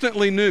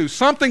instantly knew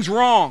something's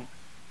wrong.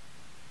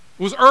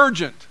 It was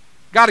urgent.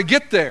 Got to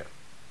get there.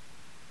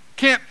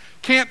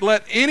 Can't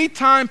let any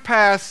time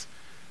pass.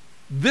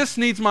 This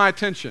needs my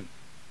attention.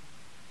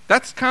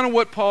 That's kind of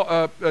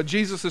what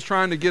Jesus is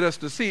trying to get us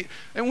to see.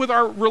 And with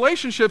our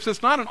relationships,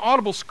 it's not an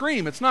audible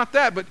scream. It's not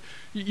that, but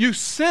you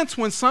sense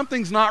when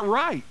something's not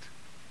right.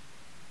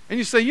 And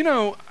you say,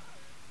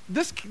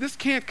 this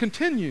can't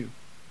continue.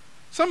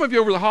 Some of you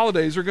over the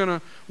holidays are going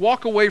to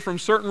walk away from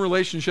certain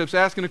relationships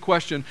asking a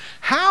question,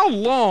 how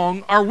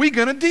long are we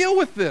going to deal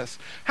with this?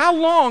 How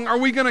long are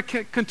we going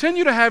to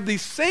continue to have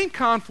these same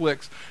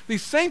conflicts,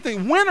 these same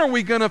things? When are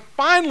we going to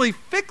finally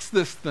fix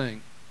this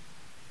thing?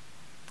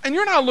 And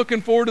you're not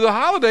looking forward to the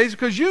holidays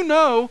because you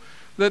know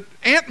that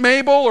Aunt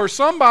Mabel or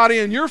somebody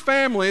in your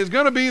family is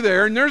going to be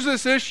there, and there's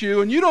this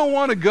issue, and you don't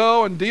want to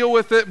go and deal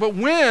with it. But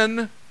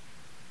when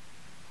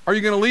are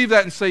you going to leave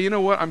that and say, you know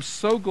what, I'm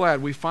so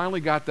glad we finally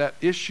got that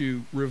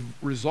issue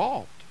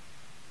resolved?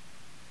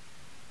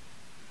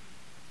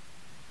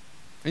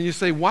 And you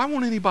say, why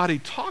won't anybody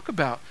talk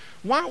about,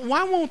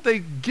 why won't they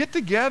get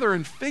together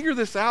and figure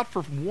this out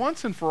for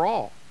once and for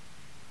all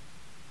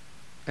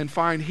and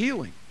find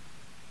healing?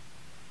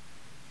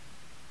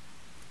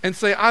 And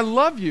say, I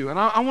love you, and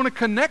I want to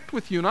connect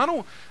with you, and I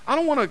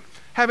don't want to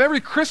have every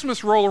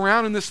Christmas roll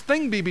around and this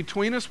thing be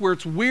between us where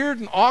it's weird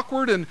and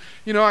awkward, and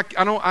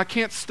I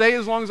can't stay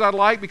as long as I'd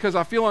like because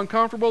I feel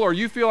uncomfortable, or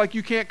you feel like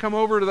you can't come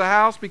over to the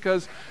house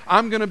because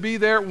I'm going to be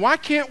there. Why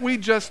can't we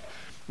just,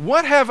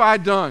 what have I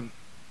done?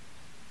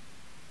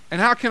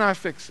 And how can I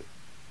fix it?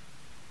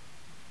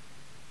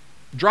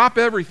 Drop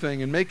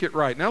everything and make it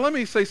right. Now let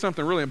me say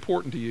something really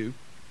important to you.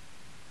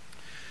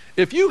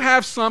 If you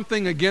have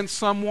something against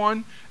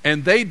someone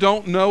and they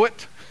don't know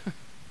it,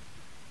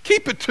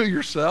 keep it to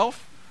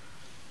yourself.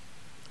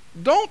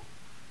 Don't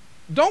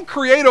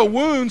create a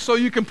wound so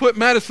you can put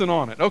medicine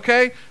on it,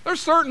 okay? There's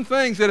certain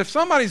things that if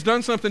somebody's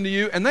done something to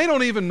you and they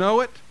don't even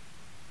know it,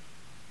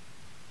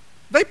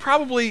 they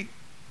probably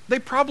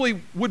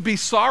would be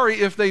sorry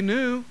if they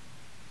knew.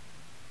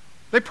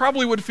 They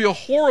probably would feel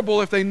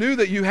horrible if they knew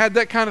that you had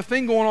that kind of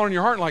thing going on in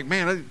your heart. Like,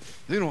 man,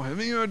 they don't have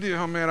any idea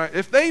how mad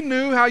if they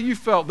knew how you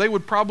felt, they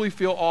would probably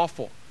feel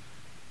awful.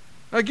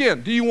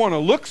 Again, do you want to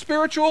look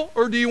spiritual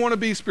or do you want to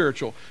be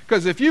spiritual?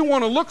 Because if you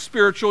want to look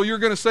spiritual, you're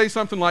going to say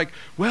something like,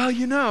 well,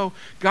 you know,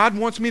 God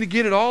wants me to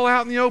get it all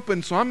out in the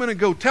open, so I'm going to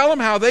go tell them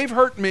how they've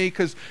hurt me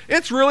because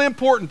it's really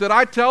important that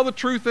I tell the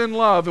truth in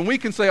love, and we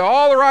can say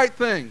all the right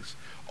things.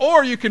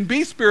 Or you can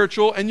be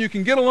spiritual and you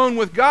can get alone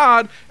with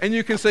God and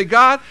you can say,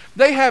 God,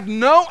 they have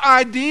no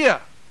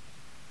idea.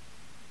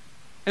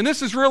 And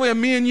this is really a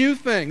me and you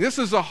thing. This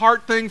is a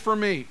heart thing for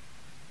me.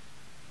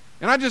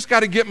 And I just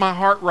got to get my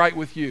heart right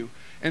with you.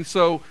 And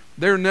so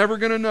they're never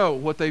going to know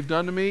what they've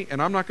done to me,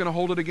 and I'm not going to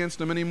hold it against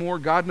them anymore.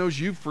 God knows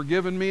you've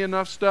forgiven me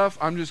enough stuff.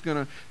 I'm just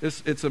going to,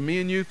 it's a me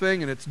and you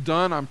thing, and it's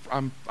done.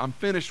 I'm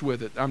finished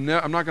with it. I'm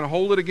not going to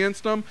hold it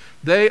against them.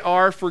 They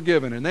are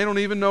forgiven, and they don't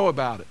even know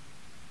about it.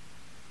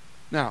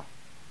 Now,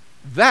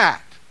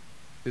 that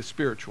is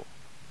spiritual.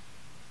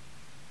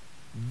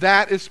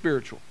 That is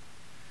spiritual.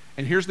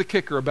 And here's the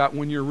kicker about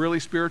when you're really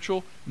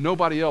spiritual,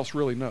 nobody else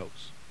really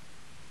knows.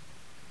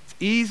 It's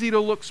easy to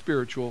look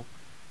spiritual,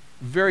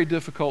 very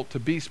difficult to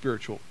be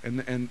spiritual,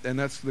 and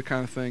that's the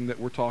kind of thing that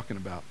we're talking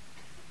about.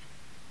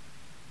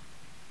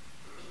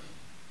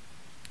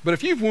 But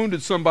if you've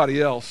wounded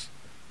somebody else,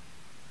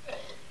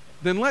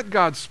 then let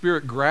God's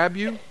Spirit grab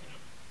you,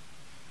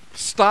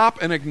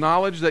 stop and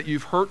acknowledge that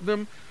you've hurt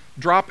them,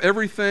 drop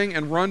everything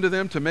and run to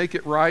them to make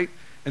it right,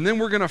 and then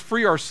we're going to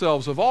free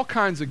ourselves of all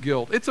kinds of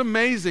guilt. It's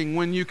amazing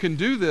when you can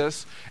do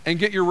this and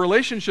get your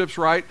relationships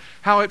right,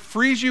 how it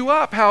frees you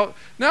up.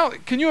 Now,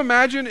 can you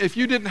imagine if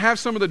you didn't have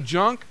some of the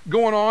junk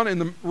going on in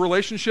the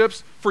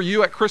relationships for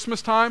you at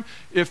Christmas time?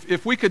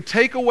 If we could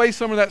take away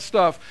some of that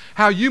stuff,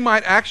 how you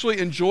might actually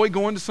enjoy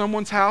going to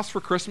someone's house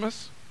for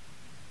Christmas?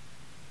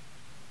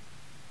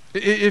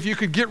 If you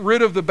could get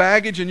rid of the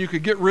baggage and you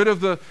could get rid of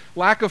the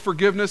lack of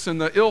forgiveness and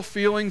the ill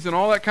feelings and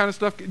all that kind of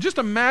stuff, just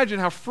imagine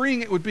how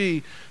freeing it would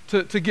be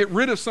to get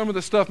rid of some of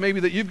the stuff maybe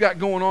that you've got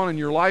going on in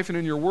your life and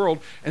in your world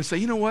and say,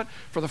 you know what,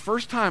 for the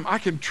first time I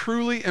can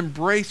truly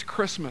embrace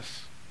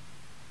Christmas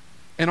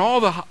and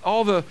all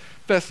the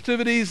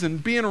festivities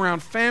and being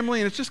around family,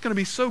 and it's just going to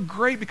be so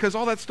great because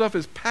all that stuff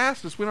is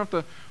past us. We don't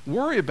have to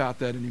worry about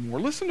that anymore.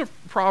 Listen to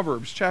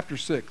Proverbs chapter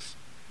 6.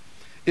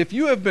 If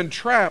you have been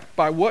trapped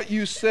by what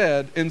you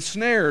said,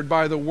 ensnared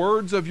by the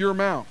words of your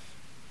mouth,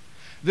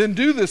 then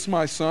do this,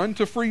 my son,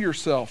 to free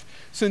yourself.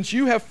 Since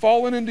you have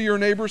fallen into your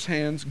neighbor's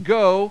hands,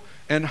 go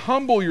and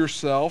humble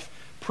yourself.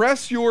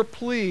 Press your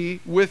plea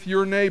with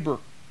your neighbor.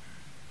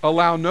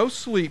 Allow no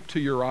sleep to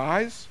your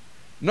eyes,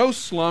 no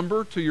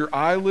slumber to your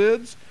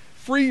eyelids.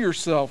 Free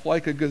yourself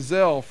like a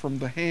gazelle from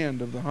the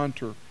hand of the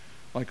hunter,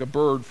 like a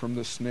bird from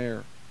the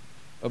snare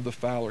of the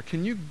fowler.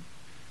 Can you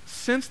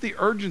sense the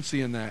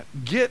urgency in that?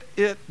 Get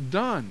it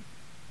done.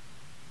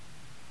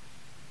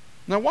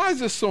 Now, why is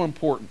this so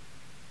important?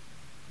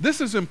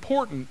 This is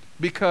important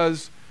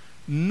because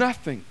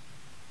nothing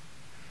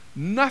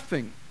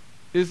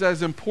is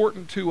as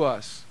important to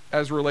us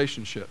as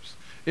relationships.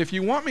 If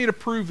you want me to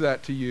prove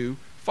that to you,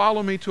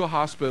 follow me to a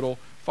hospital,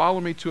 follow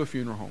me to a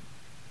funeral home.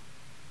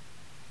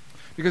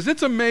 Because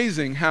it's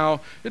amazing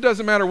how it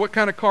doesn't matter what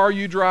kind of car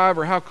you drive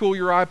or how cool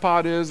your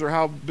iPod is or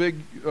how big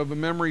of a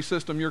memory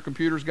system your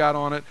computer's got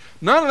on it.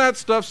 None of that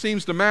stuff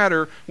seems to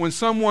matter when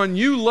someone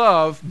you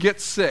love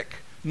gets sick.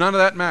 None of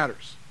that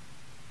matters.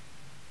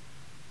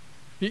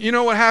 You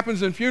know what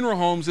happens in funeral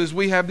homes is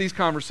we have these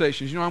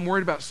conversations. You know, I'm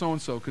worried about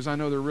so-and-so because I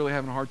know they're really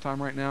having a hard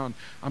time right now and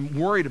I'm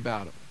worried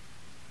about them.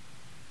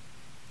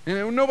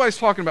 And nobody's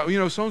talking about, you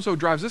know, so-and-so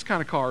drives this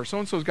kind of car, or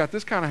so-and-so's got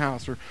this kind of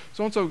house, or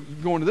so-and-so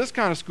going to this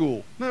kind of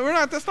school. No, we're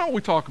not. That's not what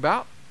we talk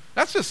about.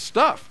 That's just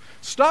stuff.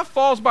 Stuff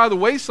falls by the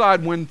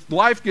wayside when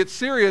life gets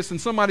serious and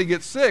somebody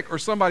gets sick or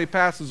somebody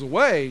passes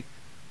away.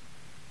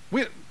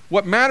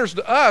 What matters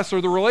to us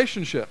are the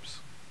relationships.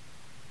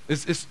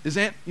 Is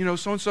Aunt, you know,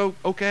 so-and-so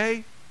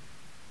okay?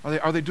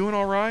 Are they doing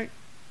all right?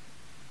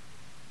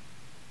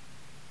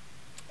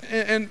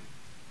 And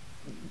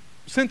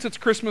since it's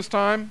Christmas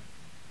time,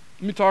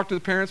 let me talk to the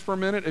parents for a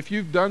minute. If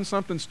you've done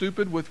something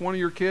stupid with one of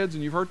your kids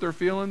and you've hurt their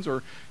feelings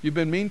or you've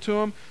been mean to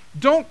them,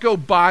 don't go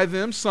buy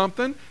them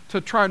something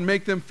to try and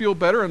make them feel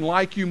better and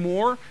like you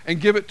more and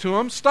give it to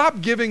them.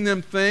 Stop giving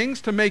them things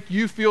to make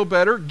you feel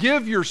better.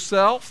 Give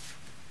yourself.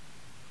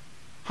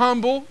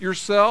 Humble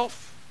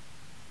yourself.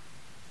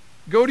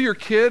 Go to your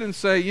kid and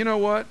say, you know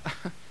what?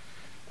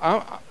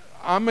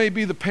 I may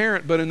be the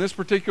parent, but in this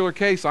particular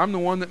case, I'm the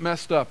one that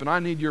messed up and I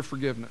need your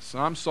forgiveness.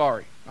 I'm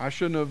sorry. I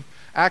shouldn't have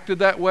acted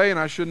that way and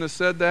I shouldn't have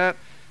said that,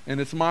 and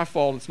it's my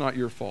fault, it's not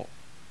your fault.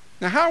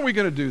 Now, how are we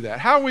going to do that?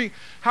 How are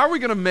we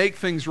going to make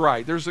things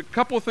right? There's a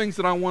couple of things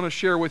that I want to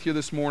share with you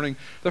this morning.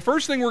 The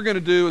first thing we're going to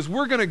do is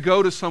we're going to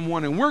go to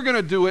someone and we're going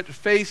to do it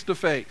face to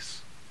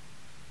face.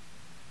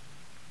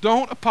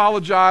 Don't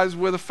apologize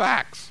with the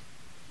facts.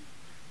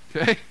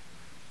 Okay?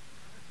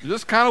 You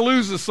just kind of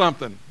loses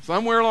something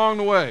somewhere along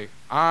the way.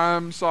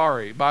 I'm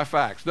sorry, by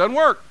facts. Doesn't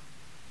work.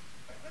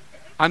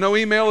 I know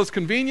email is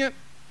convenient.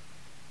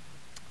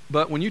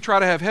 But when you try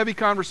to have heavy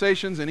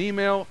conversations in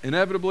email,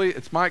 inevitably,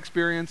 it's my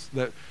experience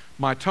that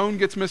my tone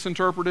gets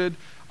misinterpreted.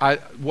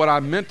 What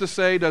I meant to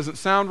say doesn't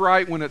sound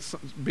right when it's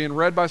being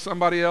read by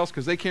somebody else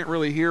because they can't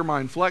really hear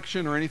my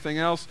inflection or anything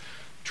else.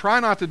 Try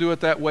not to do it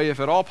that way. If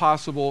at all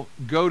possible,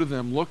 go to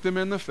them, look them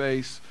in the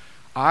face,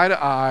 eye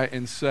to eye,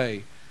 and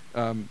say,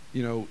 I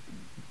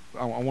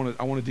want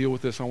to deal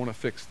with this. I want to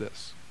fix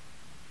this.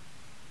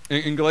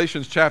 In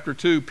Galatians chapter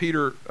 2,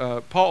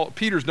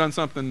 Peter's done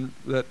something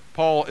that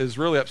Paul is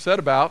really upset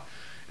about.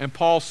 And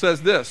Paul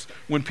says this,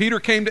 when Peter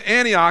came to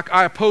Antioch,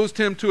 I opposed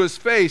him to his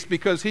face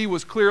because he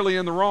was clearly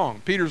in the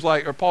wrong.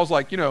 Paul's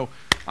like, I'm going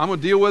to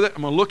deal with it.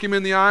 I'm going to look him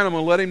in the eye and I'm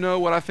going to let him know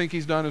what I think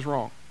he's done is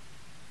wrong.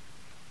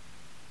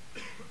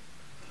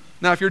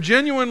 Now, if you're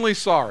genuinely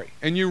sorry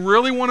and you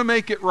really want to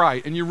make it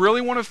right and you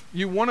really want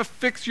to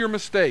fix your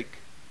mistake,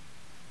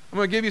 I'm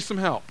going to give you some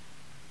help.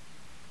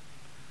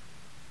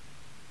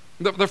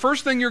 The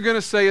first thing you're going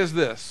to say is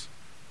this,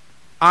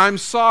 I'm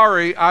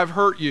sorry I've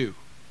hurt you.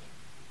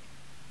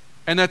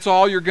 And that's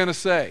all you're going to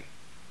say.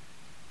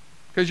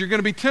 Because you're going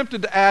to be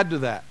tempted to add to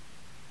that.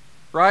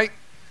 Right?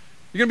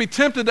 You're going to be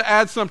tempted to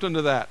add something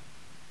to that.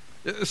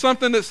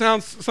 Something that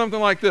sounds something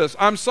like this.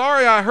 I'm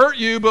sorry I hurt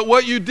you, but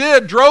what you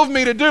did drove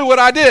me to do what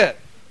I did.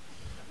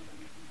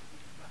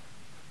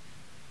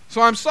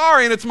 So I'm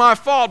sorry and it's my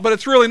fault, but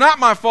it's really not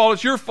my fault.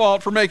 It's your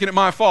fault for making it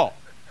my fault.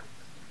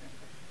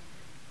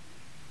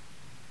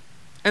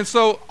 And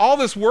so all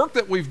this work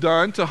that we've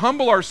done to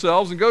humble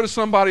ourselves and go to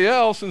somebody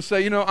else and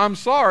say, I'm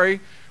sorry,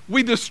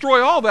 we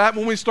destroy all that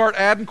when we start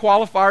adding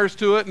qualifiers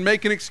to it and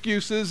making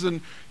excuses and,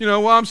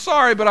 well, I'm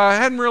sorry, but I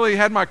hadn't really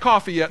had my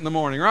coffee yet in the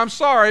morning. Or I'm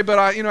sorry, but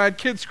I had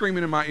kids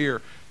screaming in my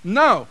ear.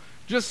 No,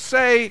 just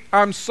say,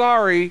 I'm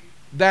sorry,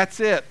 that's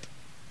it.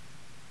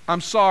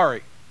 I'm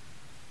sorry.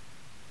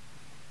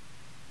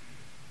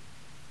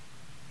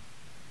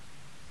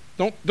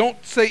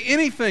 Don't say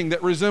anything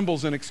that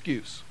resembles an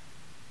excuse.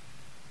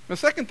 The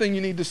second thing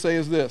you need to say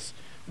is this,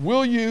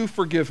 will you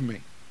forgive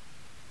me?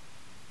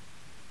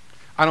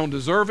 I don't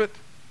deserve it.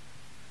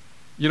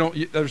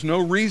 There's no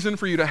reason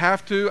for you to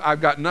have to.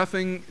 I've got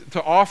nothing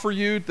to offer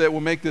you that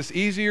will make this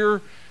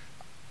easier.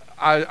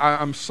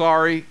 I'm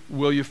sorry.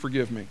 Will you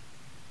forgive me?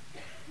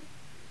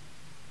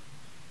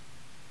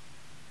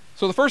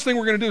 So the first thing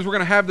we're going to do is we're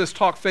going to have this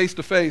talk face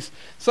to face.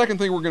 Second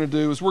thing we're going to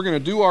do is we're going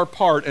to do our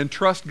part and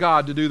trust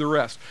God to do the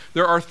rest.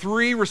 There are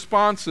 3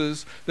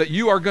 responses that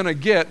you are going to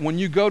get when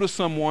you go to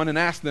someone and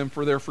ask them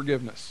for their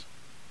forgiveness.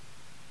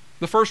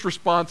 The first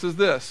response is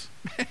this.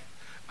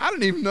 I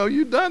didn't even know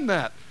you'd done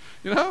that.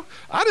 It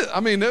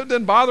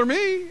didn't bother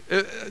me.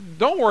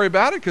 Don't worry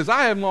about it because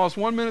I haven't lost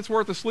 1 minute's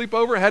worth of sleep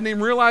over it. Hadn't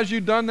even realized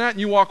you'd done that, and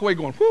you walk away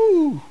going,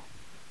 whew,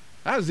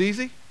 that was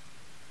easy.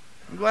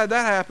 I'm glad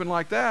that happened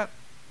like that.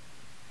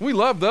 We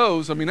love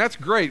those. That's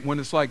great when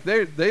it's like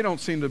they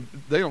don't seem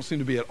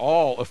to be at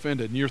all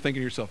offended, and you're thinking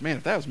to yourself, man,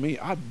 if that was me,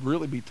 I'd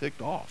really be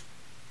ticked off.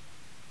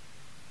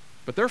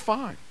 But they're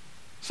fine.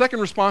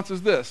 Second response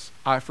is this,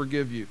 I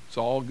forgive you. It's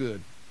all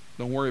good.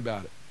 Don't worry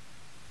about it.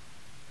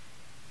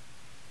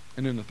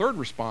 And then the third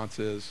response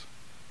is,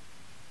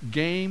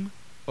 game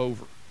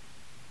over.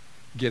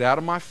 Get out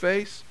of my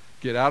face.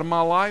 Get out of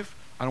my life.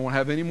 I don't want to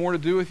have any more to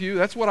do with you.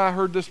 That's what I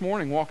heard this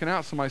morning walking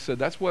out. Somebody said,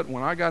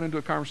 when I got into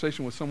a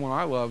conversation with someone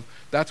I love,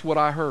 that's what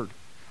I heard.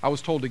 I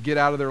was told to get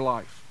out of their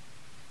life.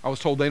 I was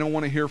told they don't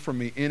want to hear from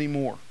me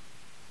anymore.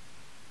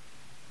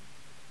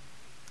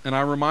 And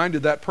I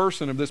reminded that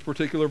person of this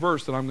particular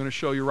verse that I'm going to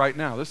show you right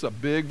now. This is a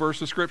big verse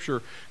of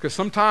Scripture because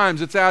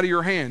sometimes it's out of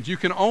your hands. You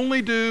can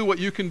only do what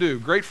you can do. A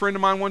great friend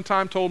of mine one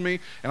time told me,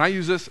 and I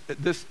use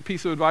this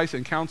piece of advice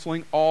in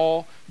counseling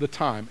all the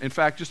time. In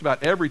fact, just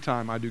about every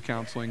time I do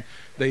counseling,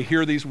 they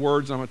hear these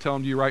words, and I'm going to tell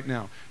them to you right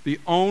now. The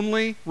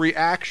only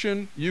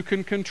reaction you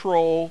can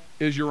control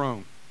is your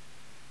own.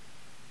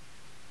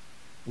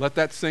 Let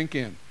that sink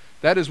in.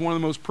 That is one of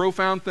the most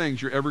profound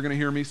things you're ever going to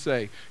hear me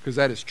say, because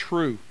that is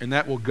true, and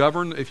that will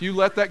govern. If you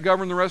let that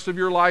govern the rest of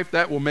your life,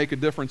 that will make a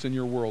difference in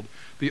your world.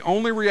 The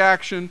only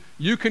reaction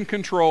you can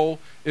control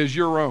is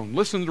your own.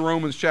 Listen to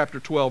Romans chapter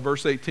 12,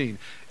 verse 18.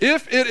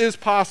 If it is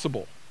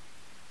possible,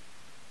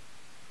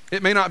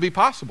 it may not be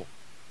possible.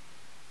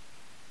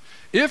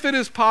 If it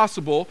is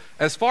possible,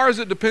 as far as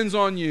it depends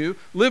on you,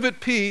 live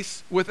at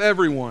peace with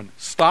everyone.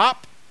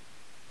 Stop.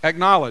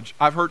 Acknowledge,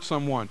 I've hurt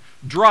someone.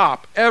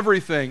 Drop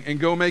everything and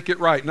go make it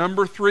right.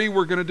 Number 3,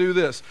 we're going to do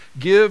this.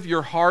 Give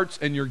your hearts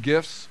and your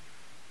gifts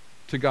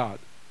to God.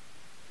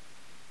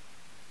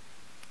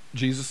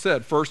 Jesus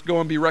said, first go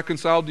and be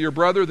reconciled to your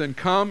brother, then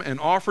come and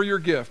offer your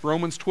gift.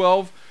 Romans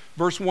 12,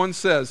 verse 1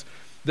 says,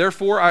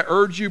 therefore I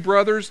urge you,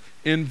 brothers,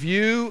 in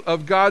view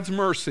of God's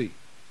mercy,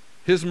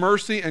 His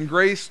mercy and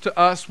grace to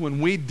us when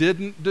we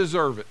didn't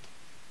deserve it.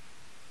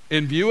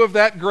 In view of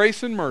that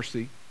grace and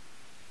mercy,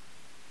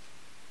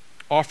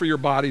 offer your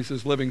bodies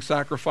as living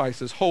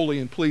sacrifices, holy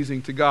and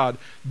pleasing to God.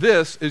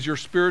 This is your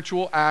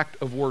spiritual act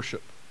of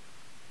worship.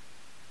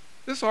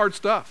 This is hard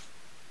stuff.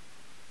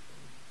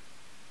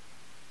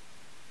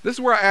 This is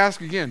where I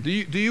ask again, do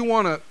you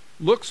want to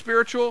look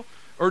spiritual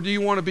or do you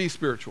want to be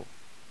spiritual?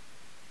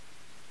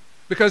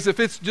 Because if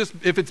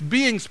it's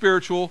being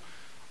spiritual,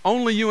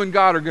 only you and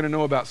God are going to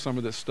know about some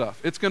of this stuff.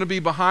 It's going to be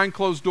behind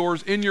closed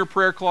doors in your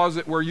prayer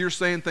closet where you're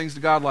saying things to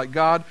God like,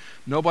 God,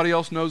 nobody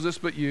else knows this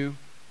but you.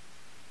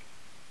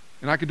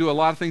 And I could do a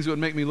lot of things that would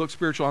make me look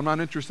spiritual. I'm not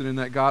interested in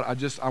that, God.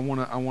 I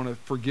want to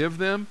forgive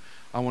them.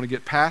 I want to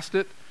get past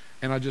it.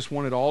 And I just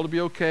want it all to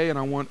be okay. And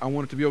I want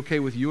it to be okay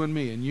with you and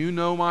me. And you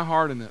know my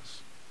heart in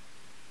this.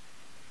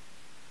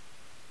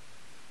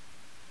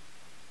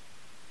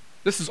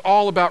 This is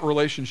all about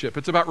relationship.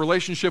 It's about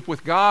relationship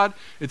with God.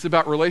 It's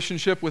about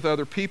relationship with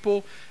other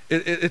people.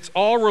 It's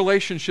all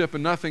relationship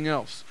and nothing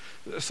else.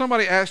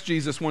 Somebody asked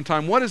Jesus one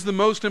time, what is the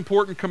most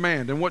important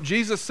command? And what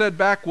Jesus said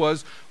back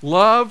was,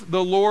 love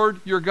the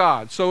Lord your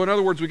God. So in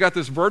other words, we got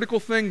this vertical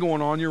thing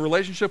going on, your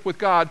relationship with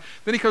God.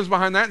 Then he comes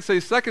behind that and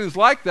says, second is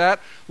like that,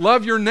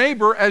 love your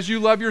neighbor as you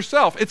love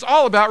yourself. It's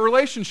all about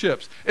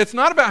relationships. It's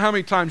not about how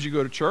many times you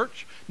go to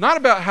church. Not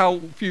about how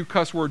few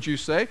cuss words you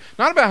say.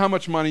 Not about how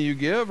much money you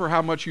give or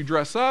how much you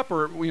dress up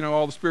or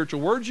all the spiritual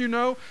words you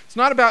know. It's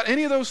not about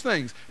any of those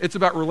things. It's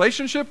about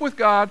relationship with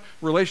God,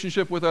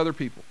 relationship with other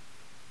people.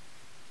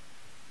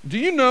 Do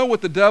you know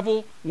what the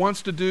devil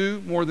wants to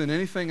do more than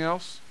anything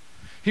else?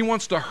 He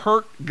wants to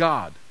hurt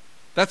God.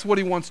 That's what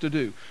he wants to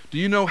do. Do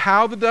you know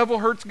how the devil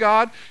hurts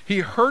God? He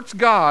hurts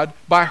God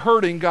by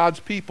hurting God's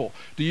people.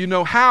 Do you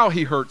know how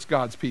he hurts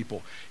God's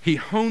people? He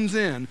hones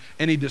in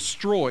and he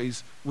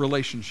destroys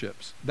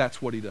relationships.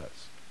 That's what he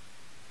does.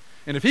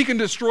 And if he can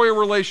destroy a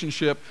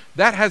relationship,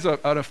 that has an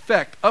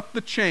effect up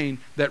the chain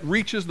that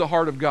reaches the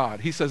heart of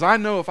God. He says, I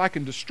know if I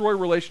can destroy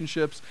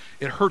relationships,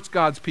 it hurts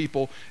God's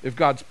people. If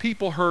God's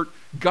people hurt,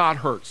 God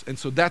hurts. And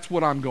so that's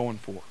what I'm going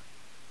for.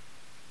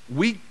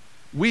 We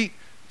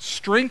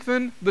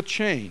strengthen the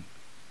chain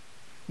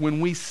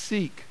when we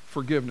seek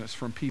forgiveness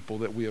from people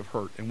that we have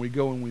hurt. And we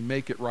go and we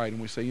make it right.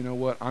 And we say, you know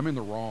what? I'm in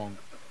the wrong.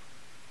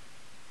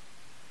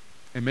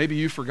 And maybe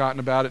you've forgotten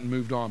about it and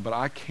moved on, but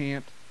I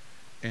can't.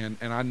 And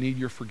I need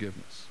your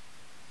forgiveness.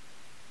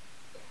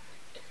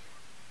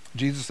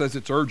 Jesus says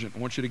it's urgent. I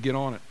want you to get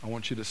on it. I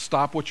want you to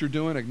stop what you're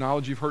doing,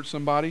 acknowledge you've hurt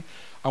somebody.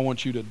 I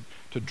want you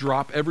to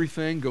drop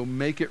everything, go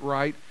make it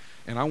right,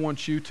 and I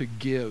want you to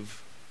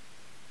give.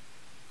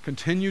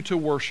 Continue to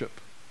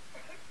worship,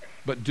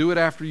 but do it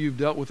after you've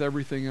dealt with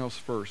everything else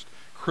first.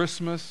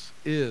 Christmas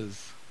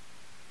is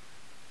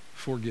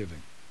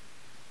forgiving.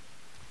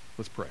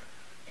 Let's pray.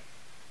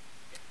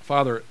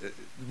 Father,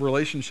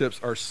 relationships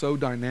are so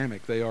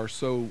dynamic. They are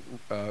so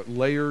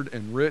layered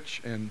and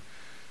rich, and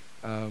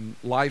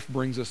life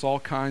brings us all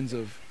kinds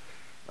of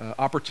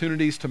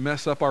opportunities to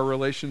mess up our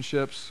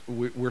relationships.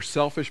 We're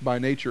selfish by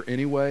nature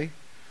anyway.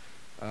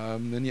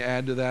 Then you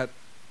add to that,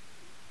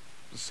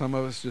 some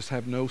of us just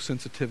have no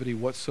sensitivity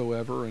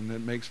whatsoever, and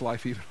it makes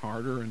life even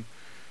harder,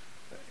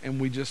 and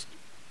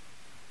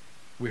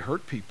we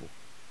hurt people.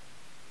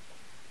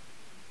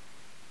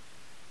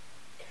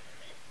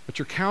 But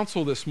your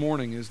counsel this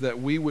morning is that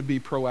we would be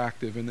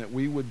proactive and that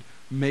we would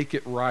make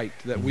it right,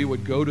 that we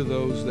would go to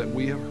those that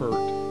we have hurt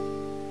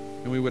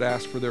and we would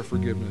ask for their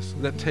forgiveness.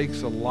 That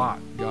takes a lot,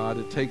 God.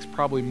 It takes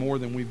probably more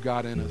than we've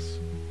got in us.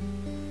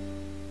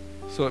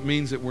 So it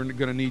means that we're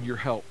going to need your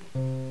help.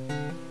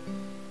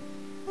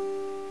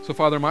 So,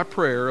 Father, my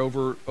prayer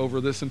over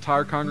this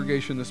entire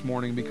congregation this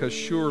morning, because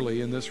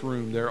surely in this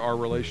room there are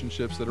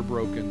relationships that are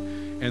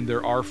broken and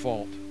they're our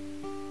fault.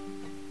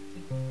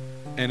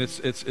 And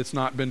it's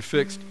not been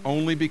fixed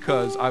only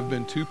because I've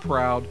been too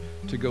proud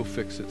to go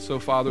fix it. So,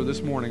 Father,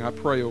 this morning I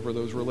pray over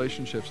those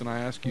relationships, and I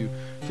ask you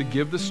to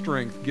give the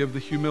strength, give the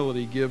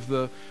humility, give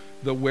the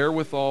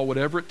wherewithal,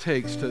 whatever it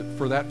takes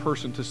for that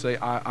person to say,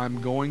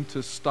 I'm going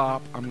to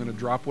stop, I'm going to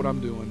drop what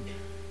I'm doing,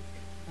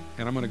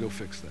 and I'm going to go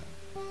fix that.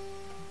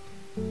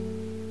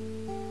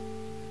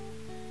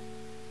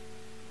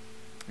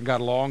 And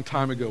God, a long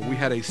time ago, we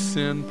had a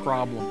sin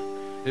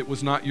problem. It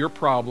was not your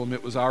problem,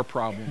 it was our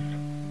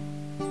problem.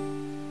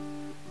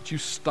 You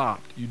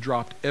stopped, you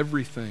dropped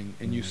everything,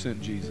 and you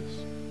sent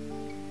Jesus.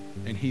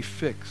 And he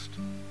fixed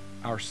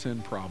our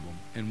sin problem.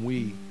 And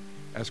we,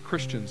 as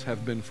Christians,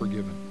 have been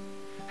forgiven.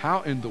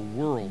 How in the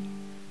world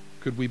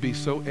could we be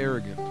so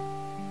arrogant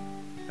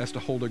as to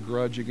hold a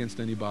grudge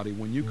against anybody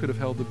when you could have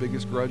held the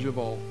biggest grudge of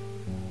all,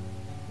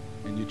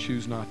 and you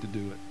choose not to do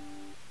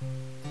it?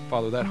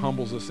 Father, that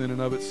humbles us in and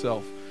of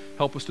itself.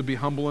 Help us to be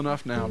humble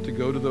enough now to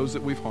go to those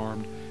that we've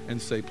harmed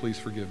and say, please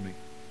forgive me.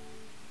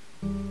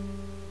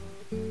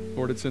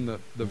 Lord, it's in the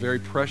very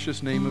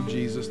precious name of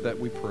Jesus that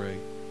we pray.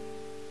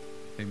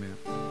 Amen.